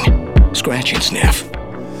everything. Scratch and Sniff.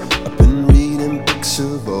 I've been reading books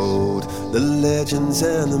of old, the legends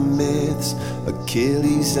and the myths,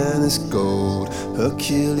 Achilles and his gold,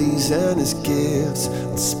 Hercules and his gifts,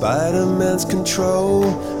 and Spider-Man's control,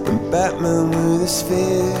 and Batman with his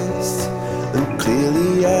fists. And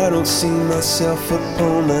clearly I don't see myself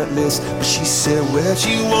upon that list. But she said, where'd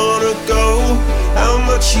you wanna go? How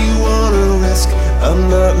much you wanna risk? I'm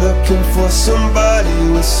not looking for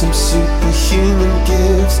somebody with some superhuman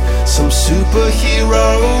gifts, some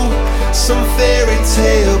superhero, some fairy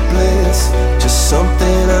tale bliss. Just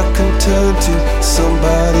something I can turn to,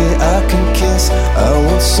 somebody I can kiss. I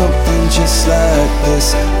want something just like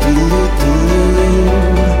this.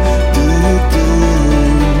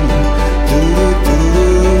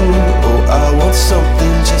 Oh, I want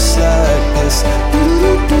something just like this.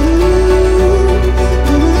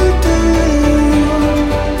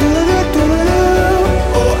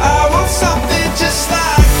 Oh, I want something just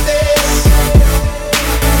like this.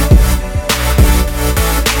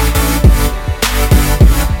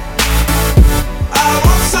 I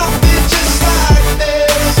want something just like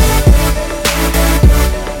this.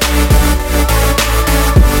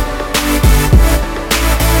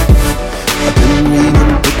 I've been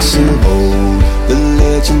reading books of old, the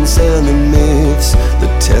legends and the myths, the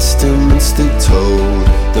testaments they told,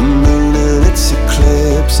 the moon and its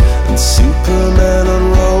eclipse, and Superman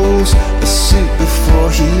unrolls a suit before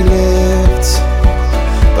he lived.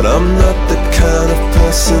 But I'm not the kind of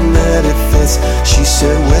person that it fits. She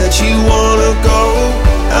said, where'd you wanna go?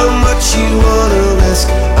 How much you wanna risk?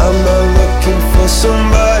 I'm not looking for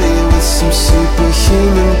somebody with some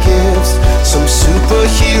superhuman gifts, some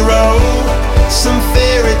superhero, some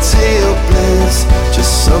fairy tale bliss.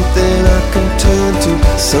 Just something I can turn to,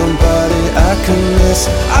 somebody I can miss.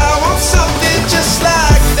 I want something just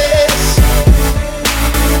like this.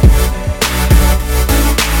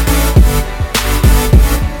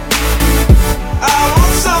 I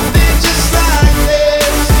want something just like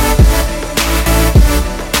this.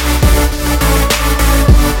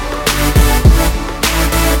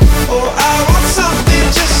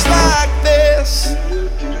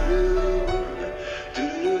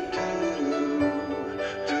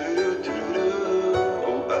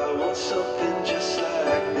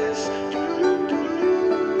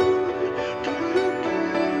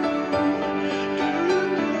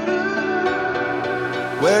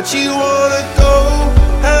 that you wanna go,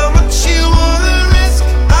 how much you wanna risk.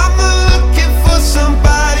 I'm not looking for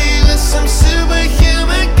somebody with some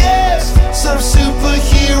superhuman gifts, some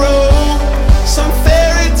superhero, some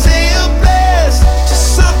fairy tale bliss,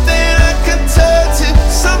 just something I can turn to,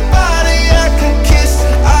 somebody I can kiss.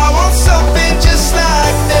 I want something just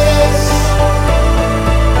like this.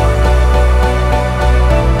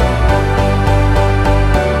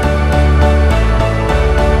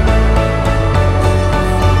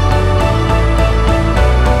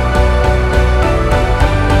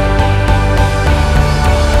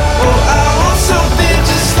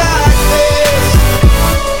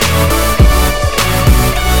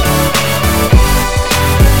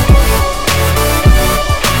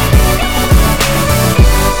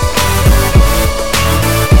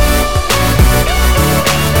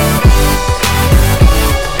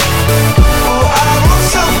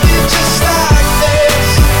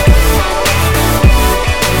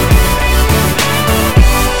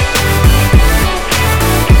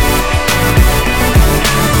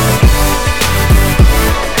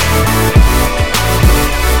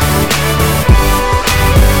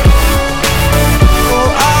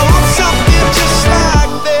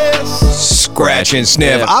 Scratch and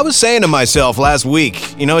sniff. Yeah. I was saying to myself last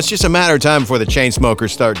week, you know, it's just a matter of time before the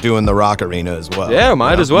Chainsmokers start doing the Rock Arena as well. Yeah,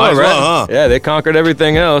 might as well, right? Huh? Yeah, they conquered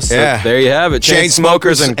everything else. Yeah. So there you have it.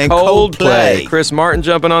 Chainsmokers and and Coldplay. Coldplay. Chris Martin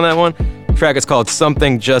jumping on that one. The track is called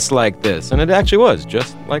Something Just Like This, and it actually was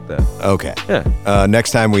just like that. Okay. Yeah.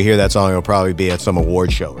 Next time we hear that song, it'll probably be at some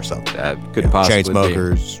award show or something. That could possibly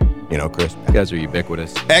Chainsmokers, you know, Chris. You guys are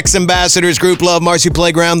ubiquitous. Ex-Ambassadors, Group Love, Marcy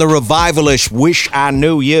Playground, The Revivalish, Wish I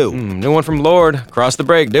Knew You. New one from Lord. Cross the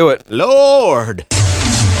break. Do it. Lord.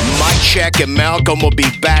 Mike Check and Malcolm will be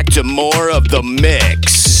back to more of the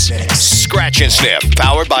mix. Scratch and Sniff,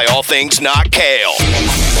 powered by All Things Not Kale.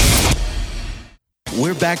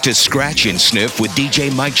 We're back to Scratch and Sniff with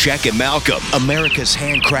DJ Mike Check and Malcolm, America's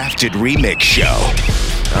handcrafted remix show.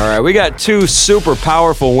 All right, we got two super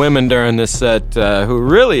powerful women during this set who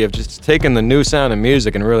really have just taken the new sound of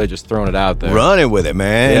music and really just thrown it out there. Running with it,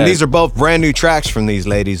 man. Yeah. And these are both brand new tracks from these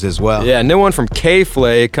ladies as well. Yeah, new one from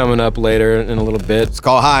K-Flay coming up later in a little bit. It's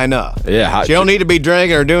called High Enough. Yeah. She don't need to be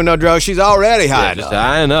drinking or doing no drugs. She's already high enough. Just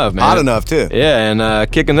high enough, man. Hot enough, too. Yeah, and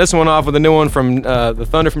kicking this one off with a new one from the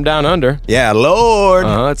Thunder from Down Under. Yeah, Lord.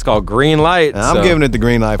 It's called Green Light. I'm giving it the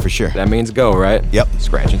green light for sure. That means go, right? Yep.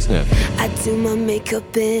 Scratch and Sniff. I do my makeup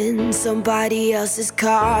in somebody else's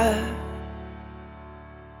car.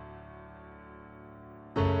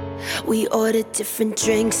 We order different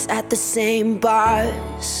drinks at the same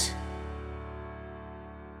bars.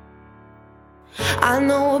 I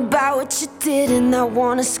know about what you did and I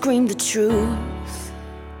wanna scream the truth.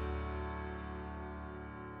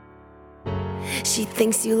 She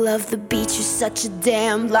thinks you love the beach, you're such a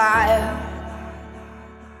damn liar.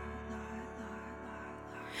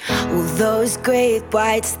 Well, those great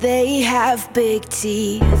whites, they have big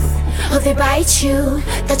teeth. Oh, they bite you.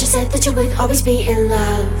 That you said that you would always be in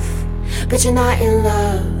love, but you're not in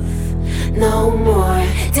love no more.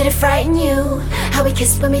 Did it frighten you how we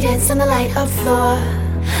kissed when we danced on the light of floor,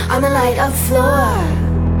 on the light of floor?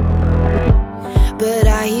 But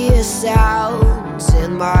I hear sounds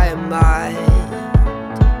in my mind,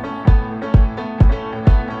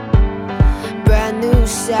 brand new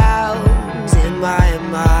sounds in my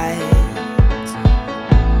mind.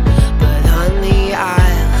 But honey,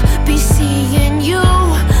 I'll be seeing you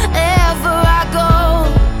wherever I go.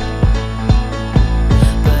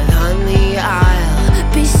 But honey,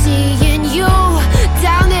 I'll be seeing you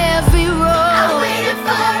down every road. I'm waiting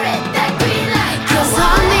for it, that green light. 'Cause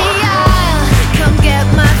honey, I'll come get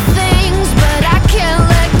my things, but I can't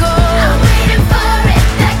let go. I'm waiting for it,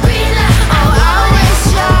 that green light. Oh, I wish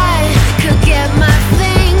I could get my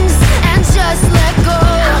things and just let go.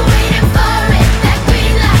 I'm waiting for it, that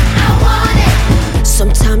green light. I want it.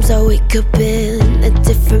 Sometimes I wake up in a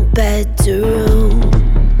different bedroom.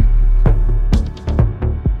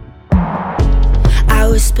 I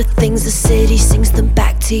whisper things, the city sings them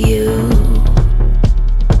back to you.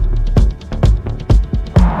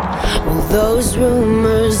 Well, those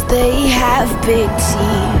rumors, they have big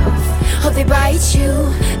teeth. Oh, they bite you.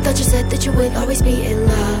 Thought you said that you would always be in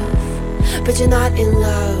love, but you're not in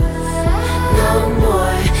love no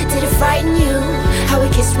more. Did it frighten you how we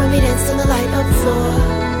kissed when we danced on the light of floor,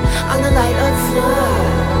 on the light of floor?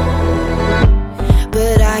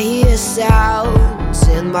 But I hear sounds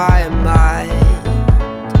in my mind,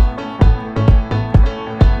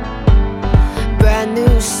 brand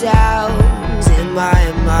new sounds in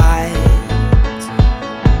my mind.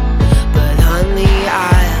 But honey,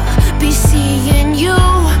 I'll be seeing you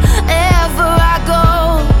wherever I go.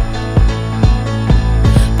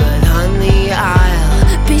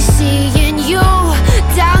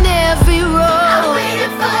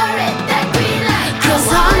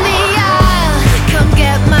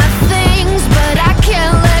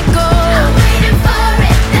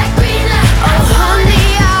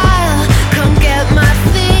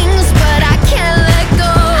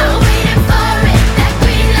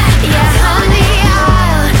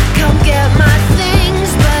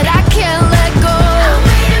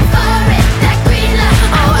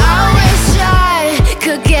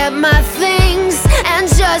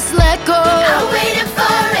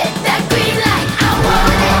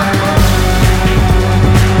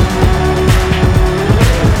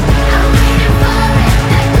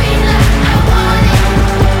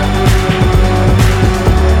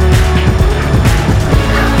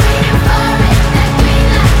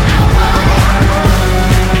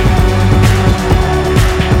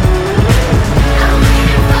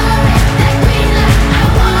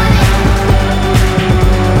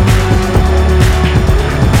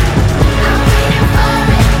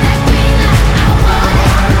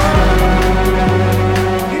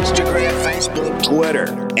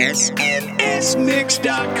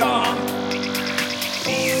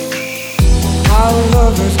 My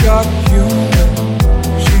lover's got humor.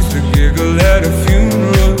 She's the giggle at a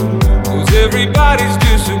funeral. Knows everybody's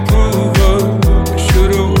disapproval. I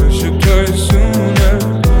should've worshipped her sooner.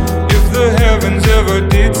 If the heavens ever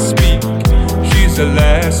did speak, she's the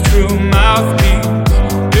last true mouthpiece.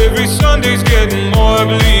 Every Sunday's getting more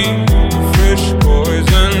bleak. Fresh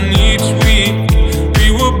poison each week. We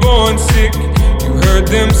were born sick, you heard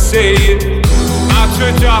them say it. My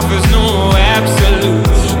church offers no absolutes.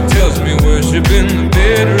 She tells me worship in the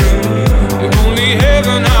bedroom. The only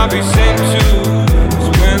heaven I'll be sent to is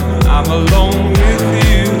when I'm alone with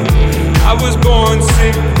you. I was born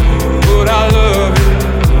sick, but I love it.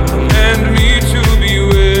 Command me to be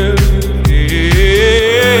well.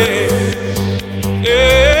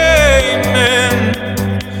 Amen.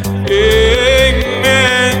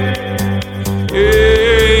 Amen.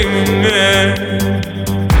 Amen.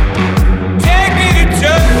 Take me to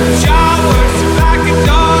church, I worship like a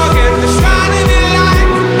dog at the shrine of your light.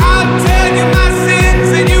 I'll tell you my sins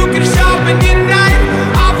and you can sharpen your knife.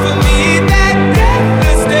 Offer me that death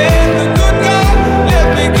instead, the good God, let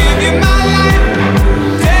me give you my life.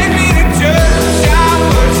 Take me to church, I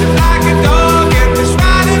worship like a dog at the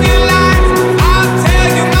shrine of your light. I'll tell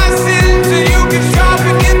you my sins and you can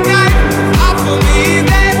sharpen your knife. Offer me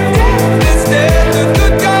that death instead, the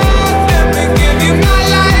good God, let me give you my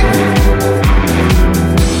life.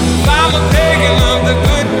 I'm a pagan of the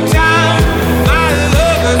good time. My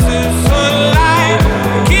lover's the sunlight.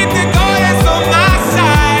 Keep the goddess on my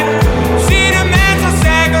side. She demands a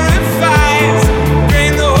sacrifice.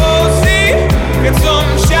 Drain the whole sea. Get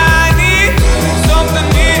something shiny, something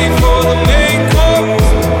needy for the main course.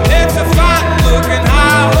 Let's a fine looking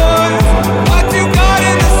high horse. What you got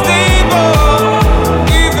in the stable?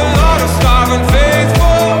 Leave a lot of starving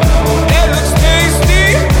faithful. That looks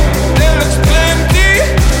tasty. That looks plenty.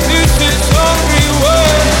 This is hungry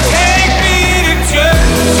world. Take me to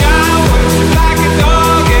church. I worship like a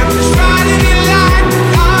dog at the shrine of your light.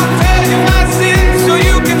 I'll tell you my sins so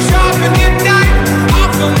you can sharpen your knife.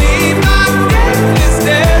 Offer me my death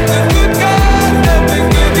instead, the good God, let me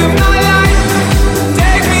give you my life.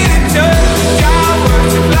 Take me to church. I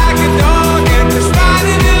worship like a dog at the shrine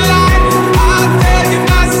of your light. I'll tell you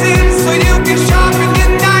my sins so you can sharpen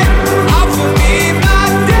your knife. Offer me my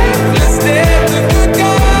death instead, the good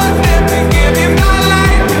God, let me give you my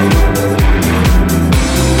life.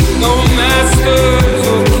 No masters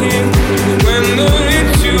or kings when the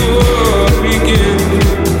ritual begins.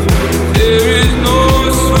 There is no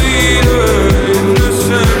sweeter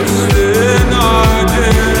innocence than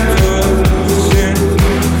ardent of sin.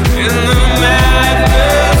 In the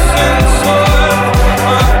madness and soil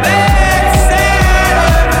of that sad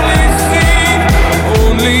earthly scene,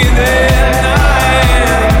 only then I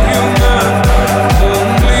am human.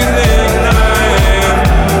 Only then I am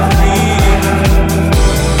clean.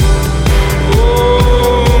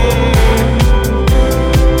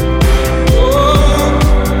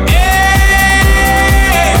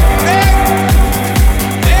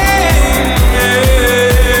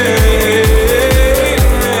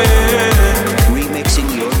 Remixing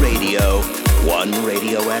your radio, one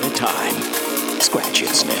radio at a time. Scratch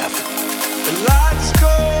and sniff. The lights go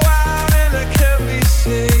out and I can't be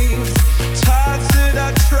saved. Tides that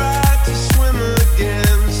I tried to swim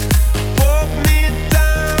against pulled me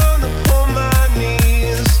down upon my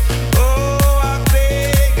knees. Oh, I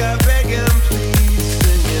beg and please,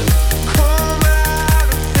 singing, come out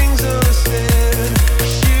of things unsaid.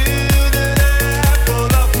 Shoot an apple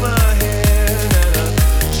off my head and a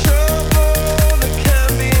trouble that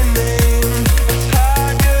can't be named.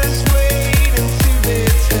 Tigers waiting to be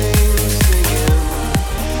tamed, singing.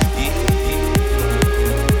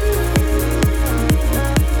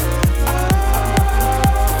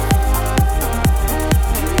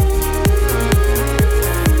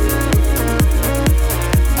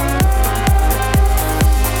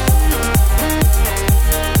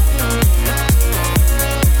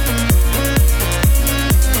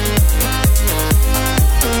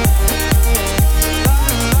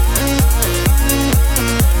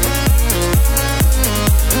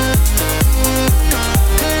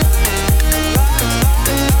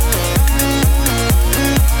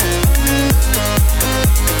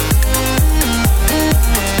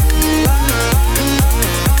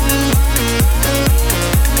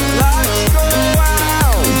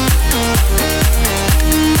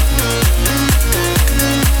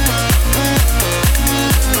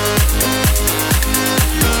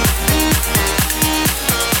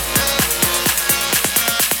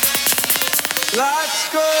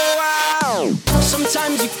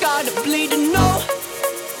 Sometimes you gotta bleed to know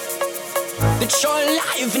that you're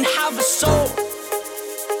alive and have a soul.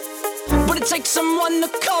 But it takes someone to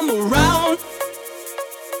come around.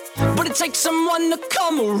 But it takes someone to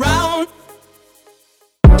come around.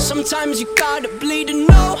 Sometimes you gotta bleed to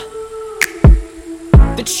know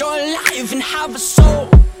that you're alive and have a soul.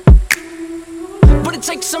 But it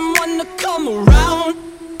takes someone to come around.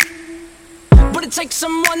 But it takes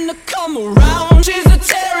someone to come around. She's the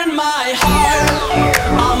tear in my heart.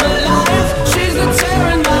 I'm alive. She's the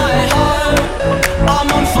tear in my heart.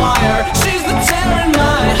 I'm on fire. She's the tear in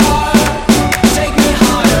my heart. Take me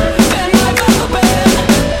higher than I've ever been.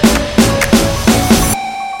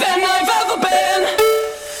 Than I've ever been.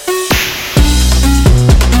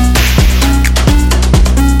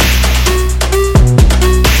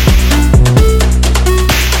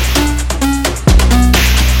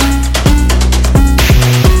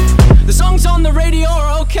 The songs on the radio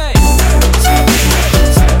are okay.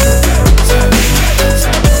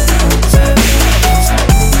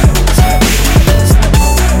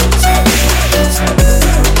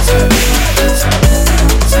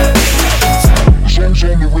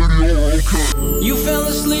 You fell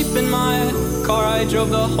asleep in my car, I drove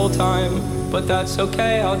the whole time. But that's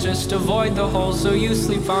okay, I'll just avoid the hole so you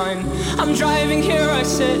sleep fine. I'm driving, here I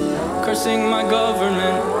sit, cursing my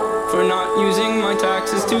government for not using my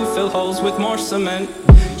taxes to fill holes with more cement.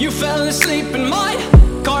 You fell asleep in my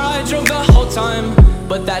car, I drove the whole time.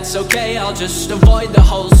 But that's okay, I'll just avoid the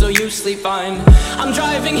holes so you sleep fine. I'm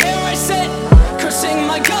driving, here I sit, cursing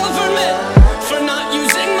my government for not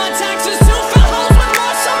using my taxes to fill holes with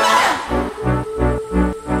more cement.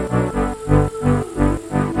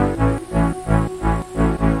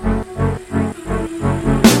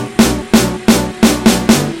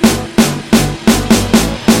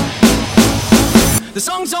 The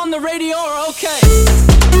songs on the radio are okay.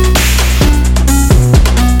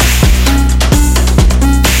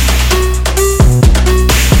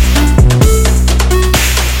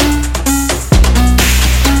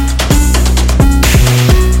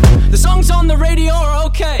 The songs on the radio are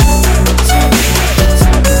okay.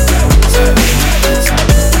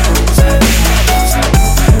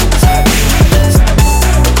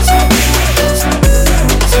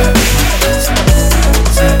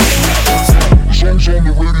 Songs on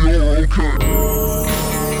the radio are okay.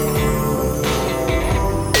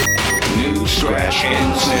 New Scratch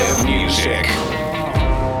and Sniff music.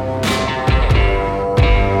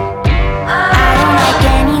 I don't like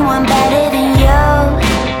anyone better than you.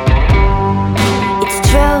 It's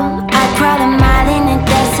true, I'd crawl a mile in a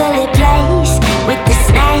desolate place with the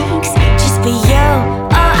snakes just for you.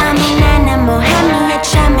 Oh, I'm an animal, hand me a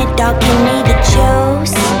try, dog, give me the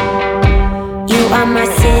juice. You are my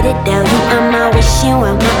citadel, you are my wish, you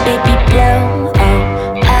are my baby blue. Oh,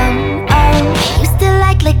 oh, oh. Used to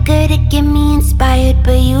like liquor to get me inspired,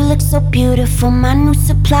 but you look so beautiful, my new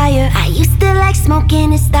supplier. I used to like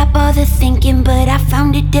smoking to stop all the thinking, but I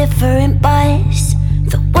found a different buzz.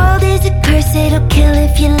 The world is a curse, it'll kill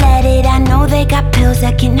if you let it. I know they got pills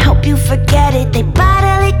that can help you forget it. They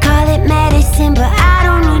bodily call it medicine, but I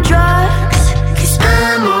don't need drugs, 'cause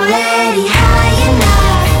I'm already high enough.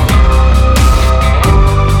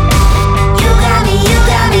 You got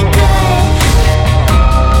me good.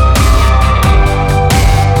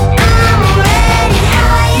 I'm already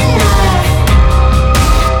high enough.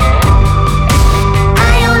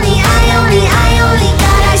 I only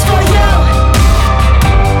got eyes for you.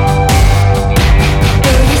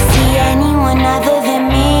 Do you see anyone other than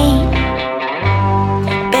me?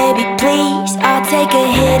 Baby, please, I'll take a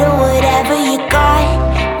hit of whatever you got.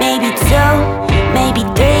 Maybe two, maybe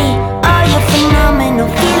three. Oh, you're phenomenal,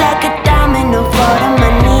 feel like a domino, fall to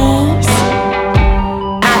my knees.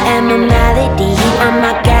 I am a melody, you are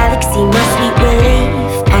my galaxy, my sweet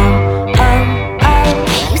relief. Oh, oh, oh.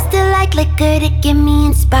 Used to like liquor to get me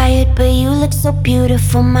inspired, but you look so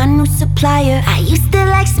beautiful, my new supplier. I used to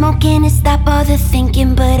like smoking to stop all the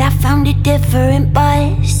thinking, but I found a different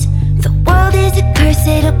buzz. The world is a curse,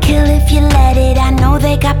 it'll kill if you let it. I know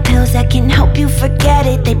they got pills that can help you forget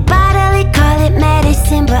it. They bodily call it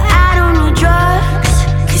medicine, but I don't need drugs,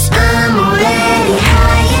 'cause I'm already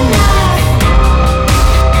high enough.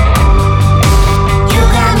 You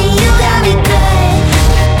got me good.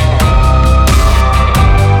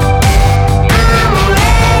 I'm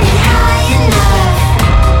already high enough.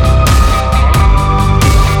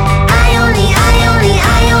 I only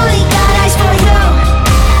got eyes for you.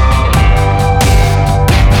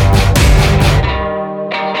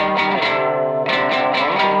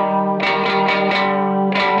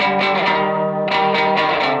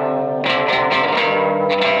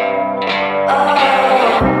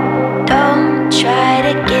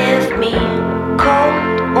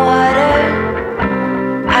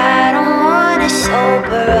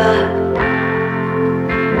 sober up.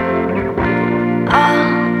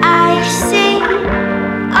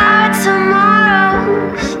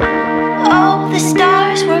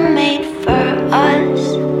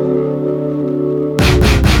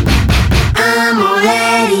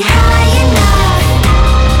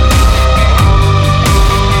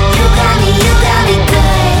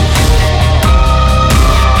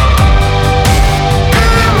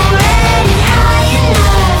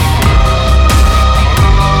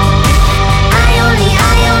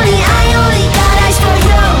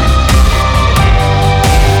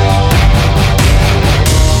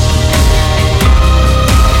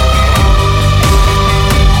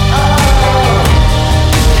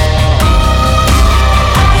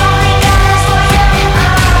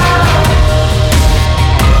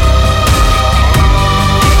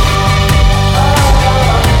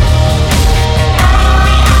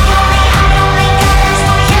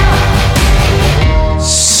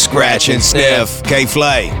 Scratch and Sniff.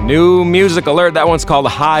 K-Flay. New music alert. That one's called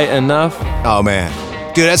High Enough. Oh, man.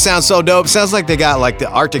 Dude, that sounds so dope. Sounds like they got like the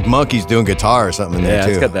Arctic Monkeys doing guitar or something in there, too.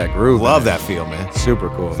 Yeah, it's got that groove. Love that feel, man. Super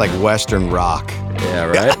cool. It's like Western rock. Yeah,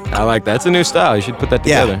 right? I like that. It's a new style. You should put that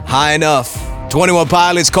together. Yeah, High Enough. 21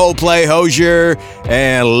 Pilots, Coldplay, Hozier,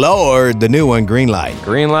 and Lord, the new one, Green Light.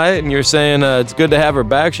 Green Light, and you're saying it's good to have her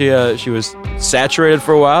back. She was saturated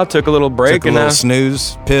for a while, took a little break. Took a little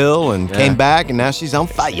snooze pill and came back, and now she's on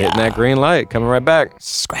fire. Hitting that green light, coming right back.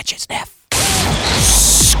 Scratch and Sniff.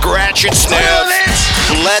 Scratch and Sniff.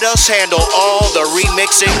 Let us handle all the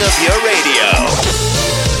remixing of your radio.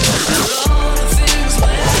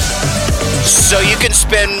 So you can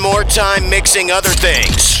spend more time mixing other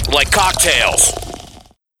things, like cocktails.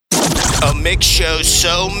 A mix show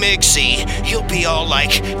so mixy, you'll be all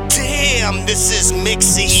like, damn, this is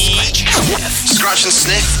mixy. Scratch and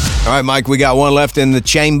Sniff. All right, Mike, we got one left in the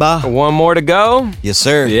chamber. One more to go. Yes,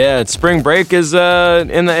 sir. Yeah, spring break is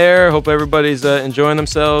in the air. Hope everybody's enjoying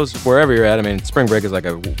themselves wherever you're at. I mean, spring break is like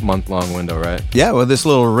a month-long window, right? Yeah, well, this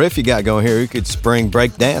little riff you got going here, you could spring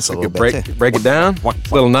break dance a little bit. Break it down.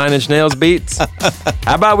 Little Nine Inch Nails beats.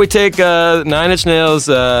 How about we take Nine Inch Nails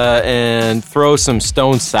and throw some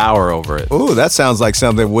Stone Sour over it? Ooh, that sounds like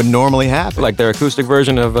something that wouldn't normally happen. Like their acoustic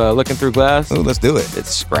version of Looking Through Glass. Ooh, let's do it.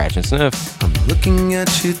 It's Scratch and Sniff. I'm looking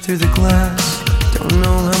at you through the glass. Don't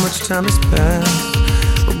know how much time has passed.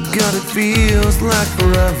 Oh God, it feels like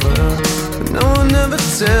forever. But no one ever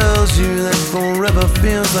tells you that forever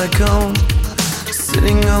feels like home.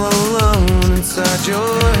 Sitting all alone inside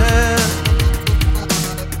your head.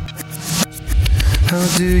 How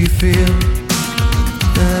do you feel?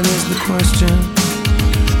 That is the question.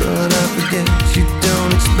 But I forget you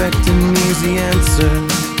don't expect an easy answer.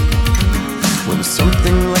 When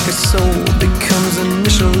something like a soul becomes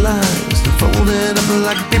initialized and folded up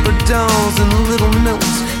like paper dolls and little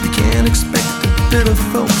notes, you can't expect a bit of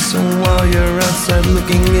folks. So while you're outside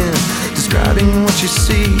looking in, describing what you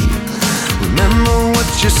see, remember what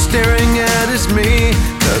you're staring at is me.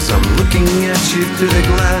 Cause I'm looking at you through the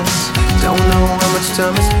glass. Don't know how much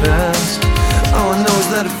time has passed. All I know is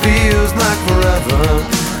that it feels like forever.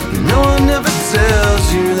 No one ever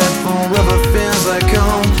tells you that forever feels like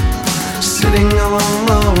home. Sitting all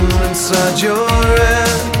alone inside your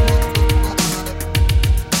head.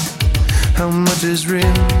 How much is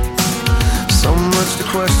real? So much to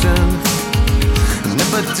question. An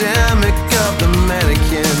epidemic of the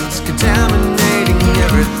mannequins, contaminating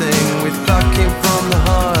everything we thought came from the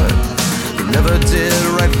heart. It never did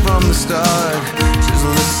right from the start. Just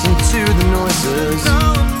listen to the noises.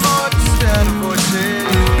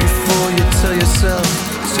 Before you tell yourself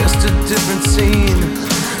it's just a different scene.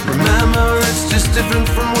 Remember, it's just different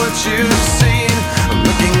from what you've seen. I'm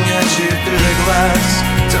looking at you through the glass.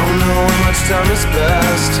 Don't know how much time has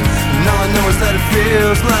passed. And all I know is that it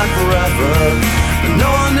feels like forever. But no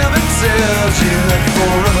one ever tells you that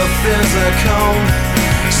forever feels like home.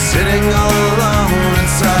 Sitting all alone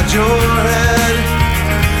inside your head.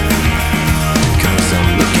 Cause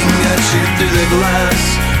I'm looking at you through the glass.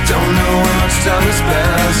 Don't know how much time has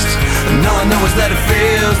passed. And all I know is that it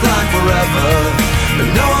feels like forever. But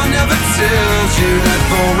no one ever tells you that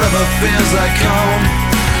forever feels like home.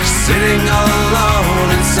 Sitting all alone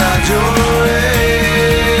inside your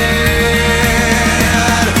head.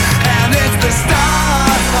 And it's the stars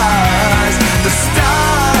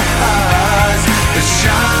that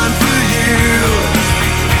shine for you.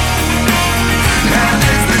 And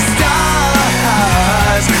it's the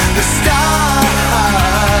stars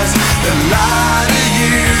that lie to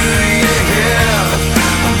you, yeah.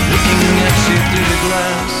 I'm looking at you through the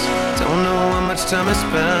glass. Don't know how much time has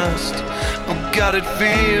passed. Oh God, it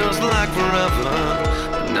feels like forever.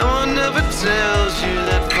 But no one ever tells you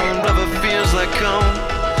that forever feels like home.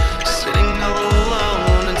 Sitting all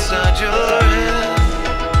alone inside your head.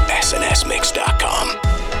 SNSMix.com.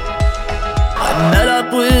 I met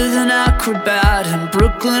up with an acrobat in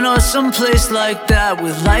Brooklyn or someplace like that,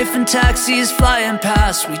 with life and taxis flying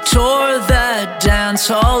past. We tore that dance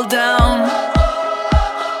hall down.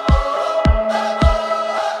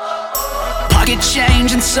 Pocket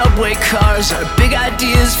change and subway cars, our big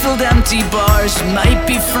ideas filled empty bars. You might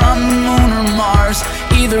be from the moon or Mars.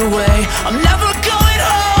 Either way, I'm never going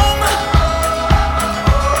home.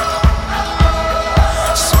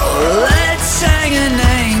 So let's hang an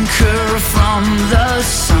anchor from the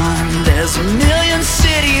sun. There's a million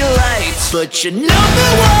city lights, but you're number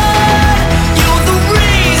one. You're the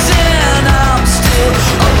reason I'm still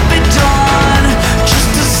up at dawn,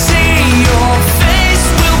 just to see your face.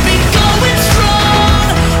 We'll be going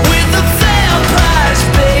strong with the vampires,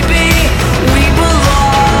 baby. We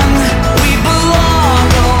belong, oh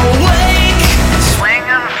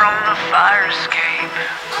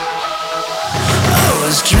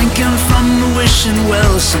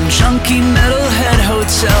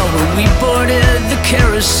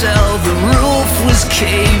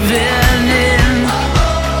caving in.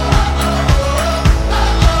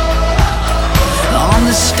 On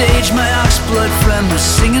the stage, my oxblood friend was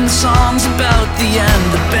singing songs about the end.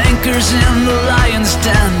 The bankers in the lion's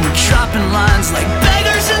den were dropping lines like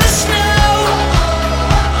beggars in the snow.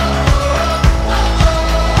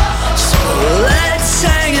 So let's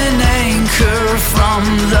hang an anchor from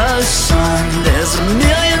the sun. There's a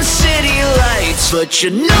million city lights, but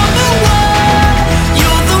you're number one.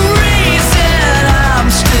 You're the reason I'm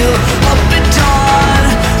still up at dawn.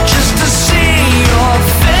 Just to see your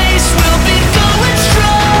face, we'll be going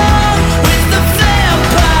strong. With the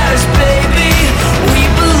vampires, baby, we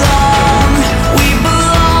belong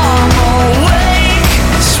awake.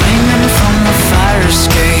 Swinging from the fire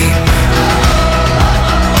escape.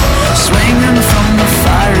 Swinging from the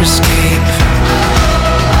fire escape.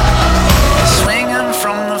 Swinging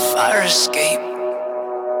from the fire escape.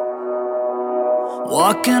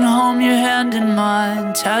 Walking home, your hand in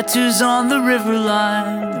mine. Tattoos on the river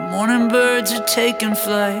line. The morning birds are taking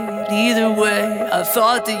flight. Either way, I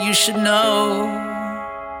thought that you should know.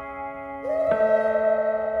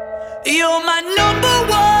 You're my number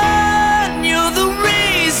one. You're the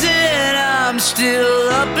reason I'm still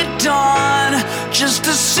up at dawn. Just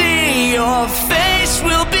to see your face,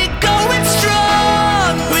 we'll be going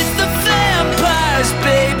strong. With the vampires,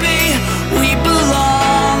 baby, we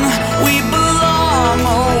belong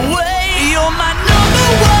away. You're my number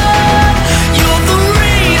one. You're the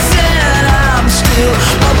reason I'm still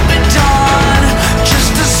up at dawn.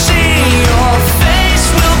 Just to see your face,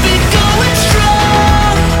 we'll be going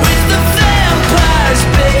strong. With the vampires,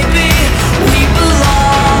 baby, we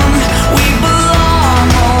belong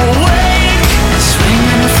awake.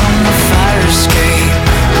 Swinging from the fire escape.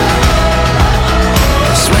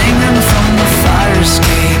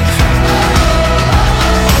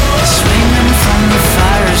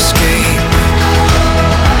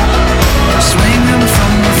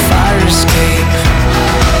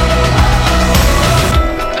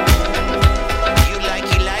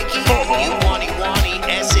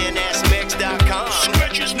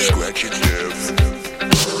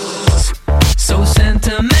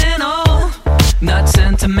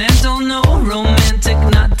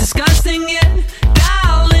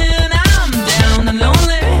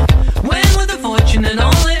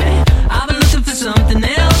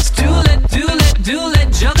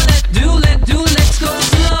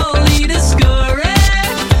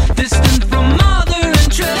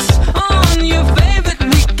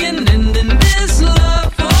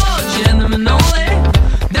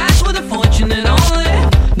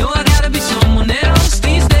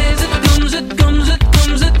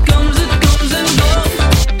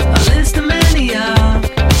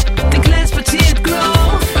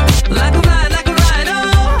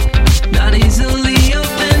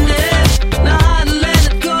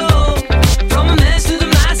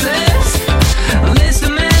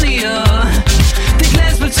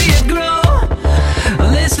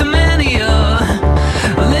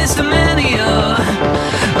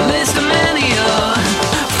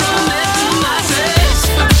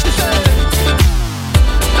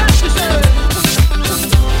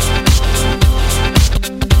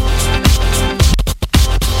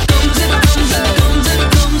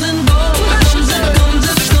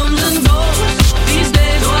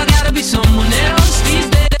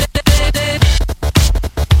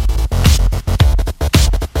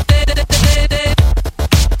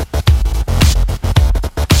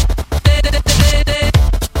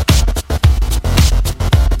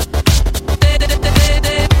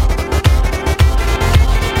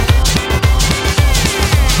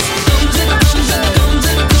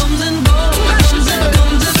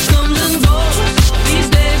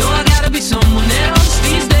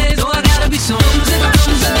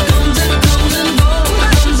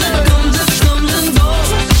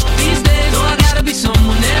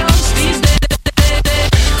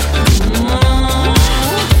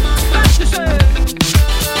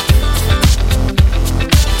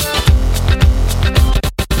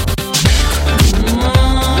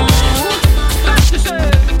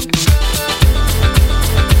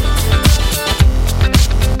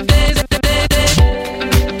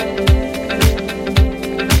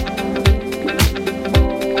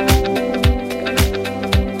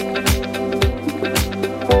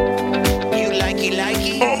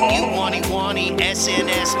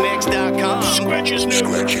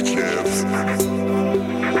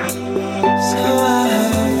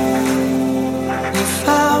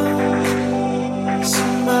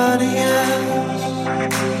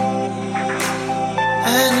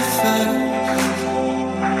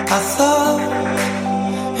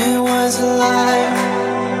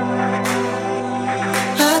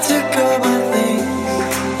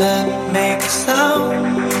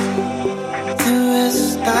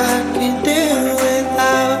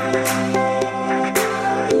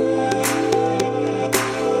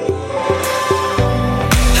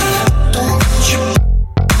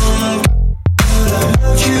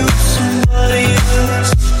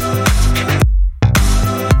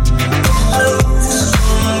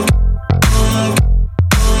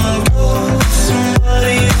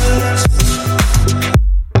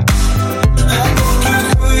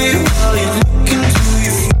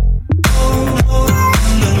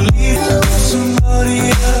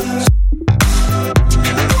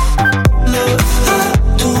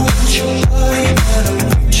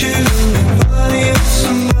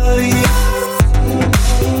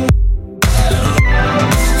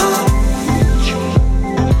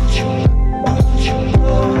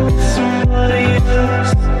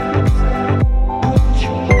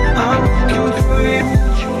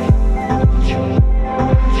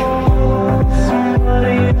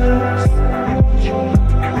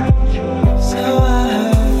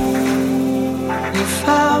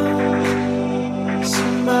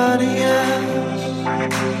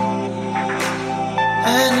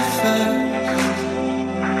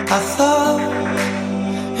 I thought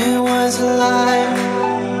it was a lie.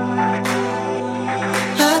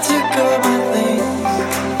 I took all my things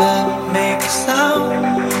that make a sound.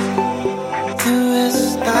 The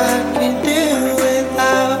rest I can do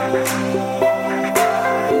without.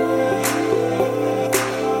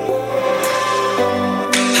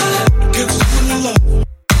 Get some love,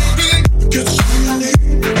 get some money.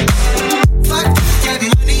 If I get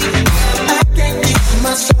money, I can't keep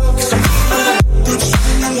myself. Get some love, get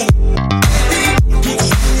some money.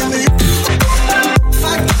 If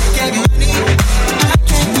I get money, I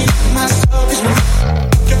can't keep myself.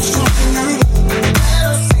 Get some love,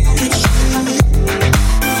 get some money.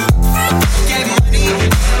 Get money,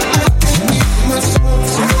 I can't keep myself.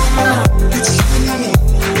 Get some love, get some money.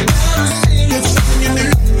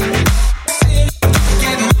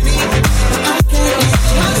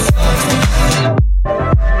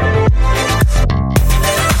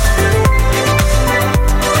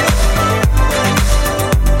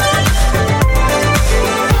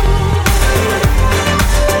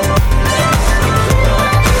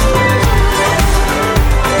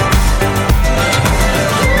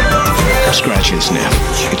 Scratch and Sniff.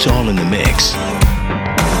 It's all in the mix.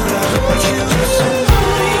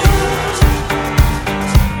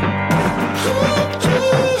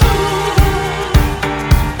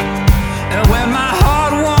 And when my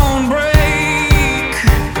heart won't break,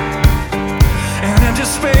 and empty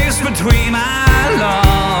space between my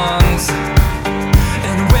lungs,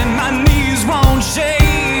 and when my knees won't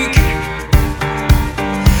shake,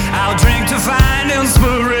 I'll drink to find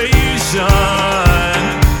inspiration.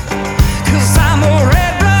 'Cause I'm a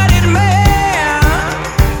red-blooded man,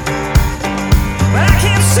 but I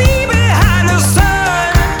can't see behind the sun.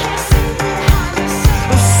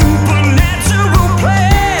 A supernatural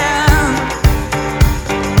plan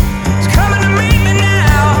is coming to meet me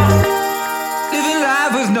now. Living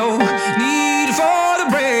life with no need for the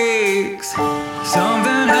brakes.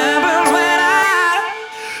 Something happens when I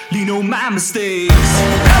lean on my mistakes.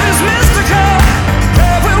 Love is mystical,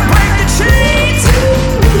 love will break the chains.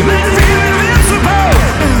 You might feel invincible,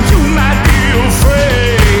 you might be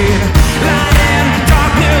afraid. Light and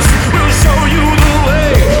darkness will show you the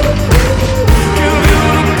way. Give you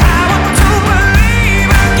the power to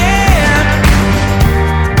believe again.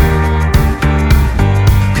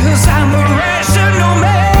 'Cause I'm a rational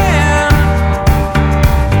man,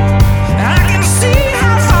 and I can see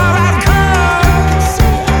how far I've come,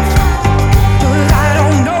 but I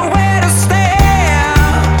don't know where to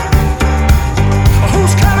stand.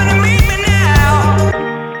 Who's coming to meet me now?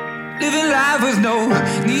 Living life with no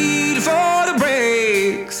need for the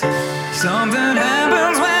brakes. Something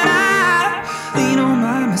happens when I lean on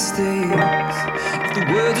my mistakes. If the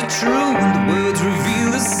words are true and the words reveal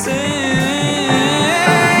the same,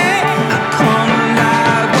 I come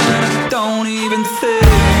alive when I don't even think.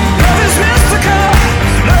 Love is mystical,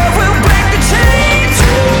 love will break the chains.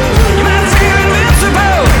 You might feel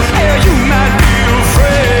invincible, yeah, you might be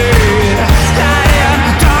afraid. Light and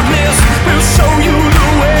darkness will show you the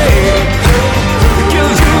way.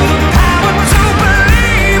 Give you the power to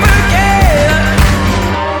believe again.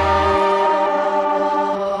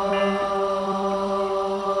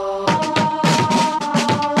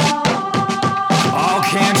 Oh,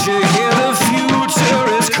 can't you hear the future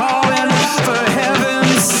is calling? For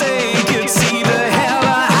heaven's sake, it's either hell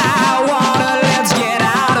or high water. Let's get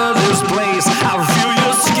out of this place. I feel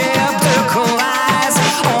your skeptical eyes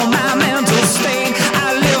on my mental state. I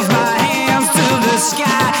lift my hands to the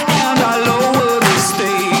sky and I lower the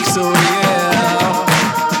stakes. Oh yeah,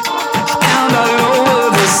 and I lower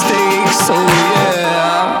the stakes. Oh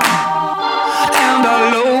yeah, and I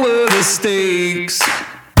lower the stakes.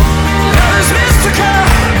 Love is mystical,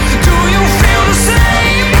 do you feel the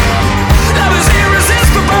same? Love is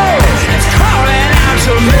irresistible, it's calling out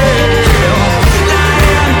to me. Light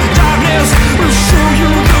and darkness will show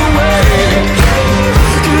you the way.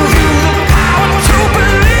 Give you the power to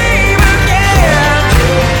believe again.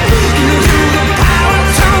 Give you the power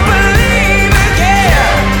to believe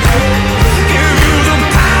again. Give you the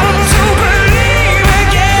power to believe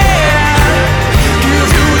again. Give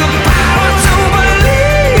you the power to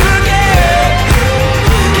believe again.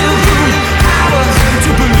 Give you the power to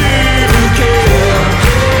believe again.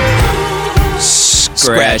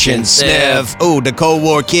 Scratch and Sniff. Oh, the Cold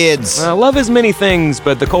War kids. Love is many things,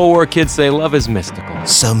 but the Cold War kids say love is mystical.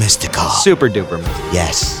 So mystical. Super duper mystical.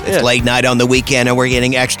 Yes. It's Yeah. late night on the weekend and we're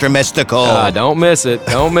getting extra mystical. Don't miss it.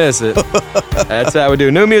 Don't miss it. That's how we do.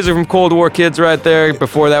 New music from Cold War kids right there.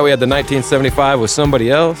 Before that, we had the 1975 with Somebody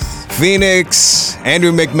Else. Phoenix,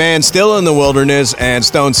 Andrew McMahon still in the wilderness, and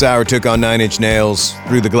Stone Sour took on 9 Inch Nails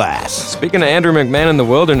Through the Glass. Speaking of Andrew McMahon in the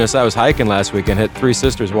wilderness, I was hiking last week and hit Three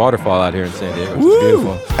Sisters Waterfall out here in San Diego. It was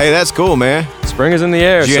beautiful. Hey, that's cool, man. Spring is in the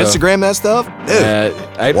air. Did you Instagram that stuff? Dude,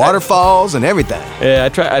 waterfalls and everything. Yeah,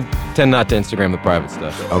 I tend not to Instagram the private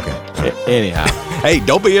stuff. Okay. Anyhow. Hey,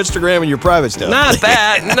 don't be Instagramming your private stuff. Not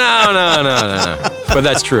that. No. But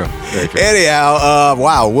that's true. Very true. Anyhow,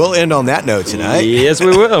 wow, we'll end on that note tonight. Yes, we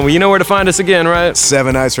will. Well, you know where to find us again, right?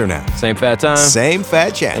 7 nights from now. Same fat time. Same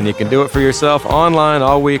fat chat. And you can do it for yourself online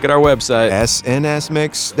all week at our website.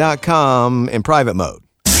 snsmix.com in private mode.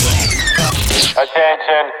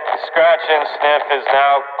 Attention, Scratch and Sniff is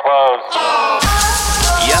now closed.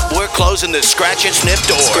 Yep, we're closing the Scratch and Sniff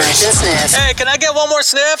doors. Scratch and Sniff. Hey, can I get one more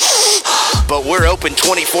sniff? But we're open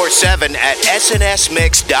 24/7 at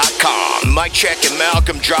snsmix.com. Mike Check and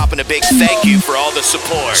Malcolm dropping a big thank you for all the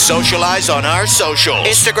support. Socialize on our socials.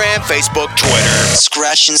 Instagram, Facebook, Twitter.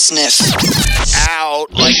 Scratch and Sniff.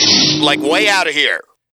 Out. Like way out of here.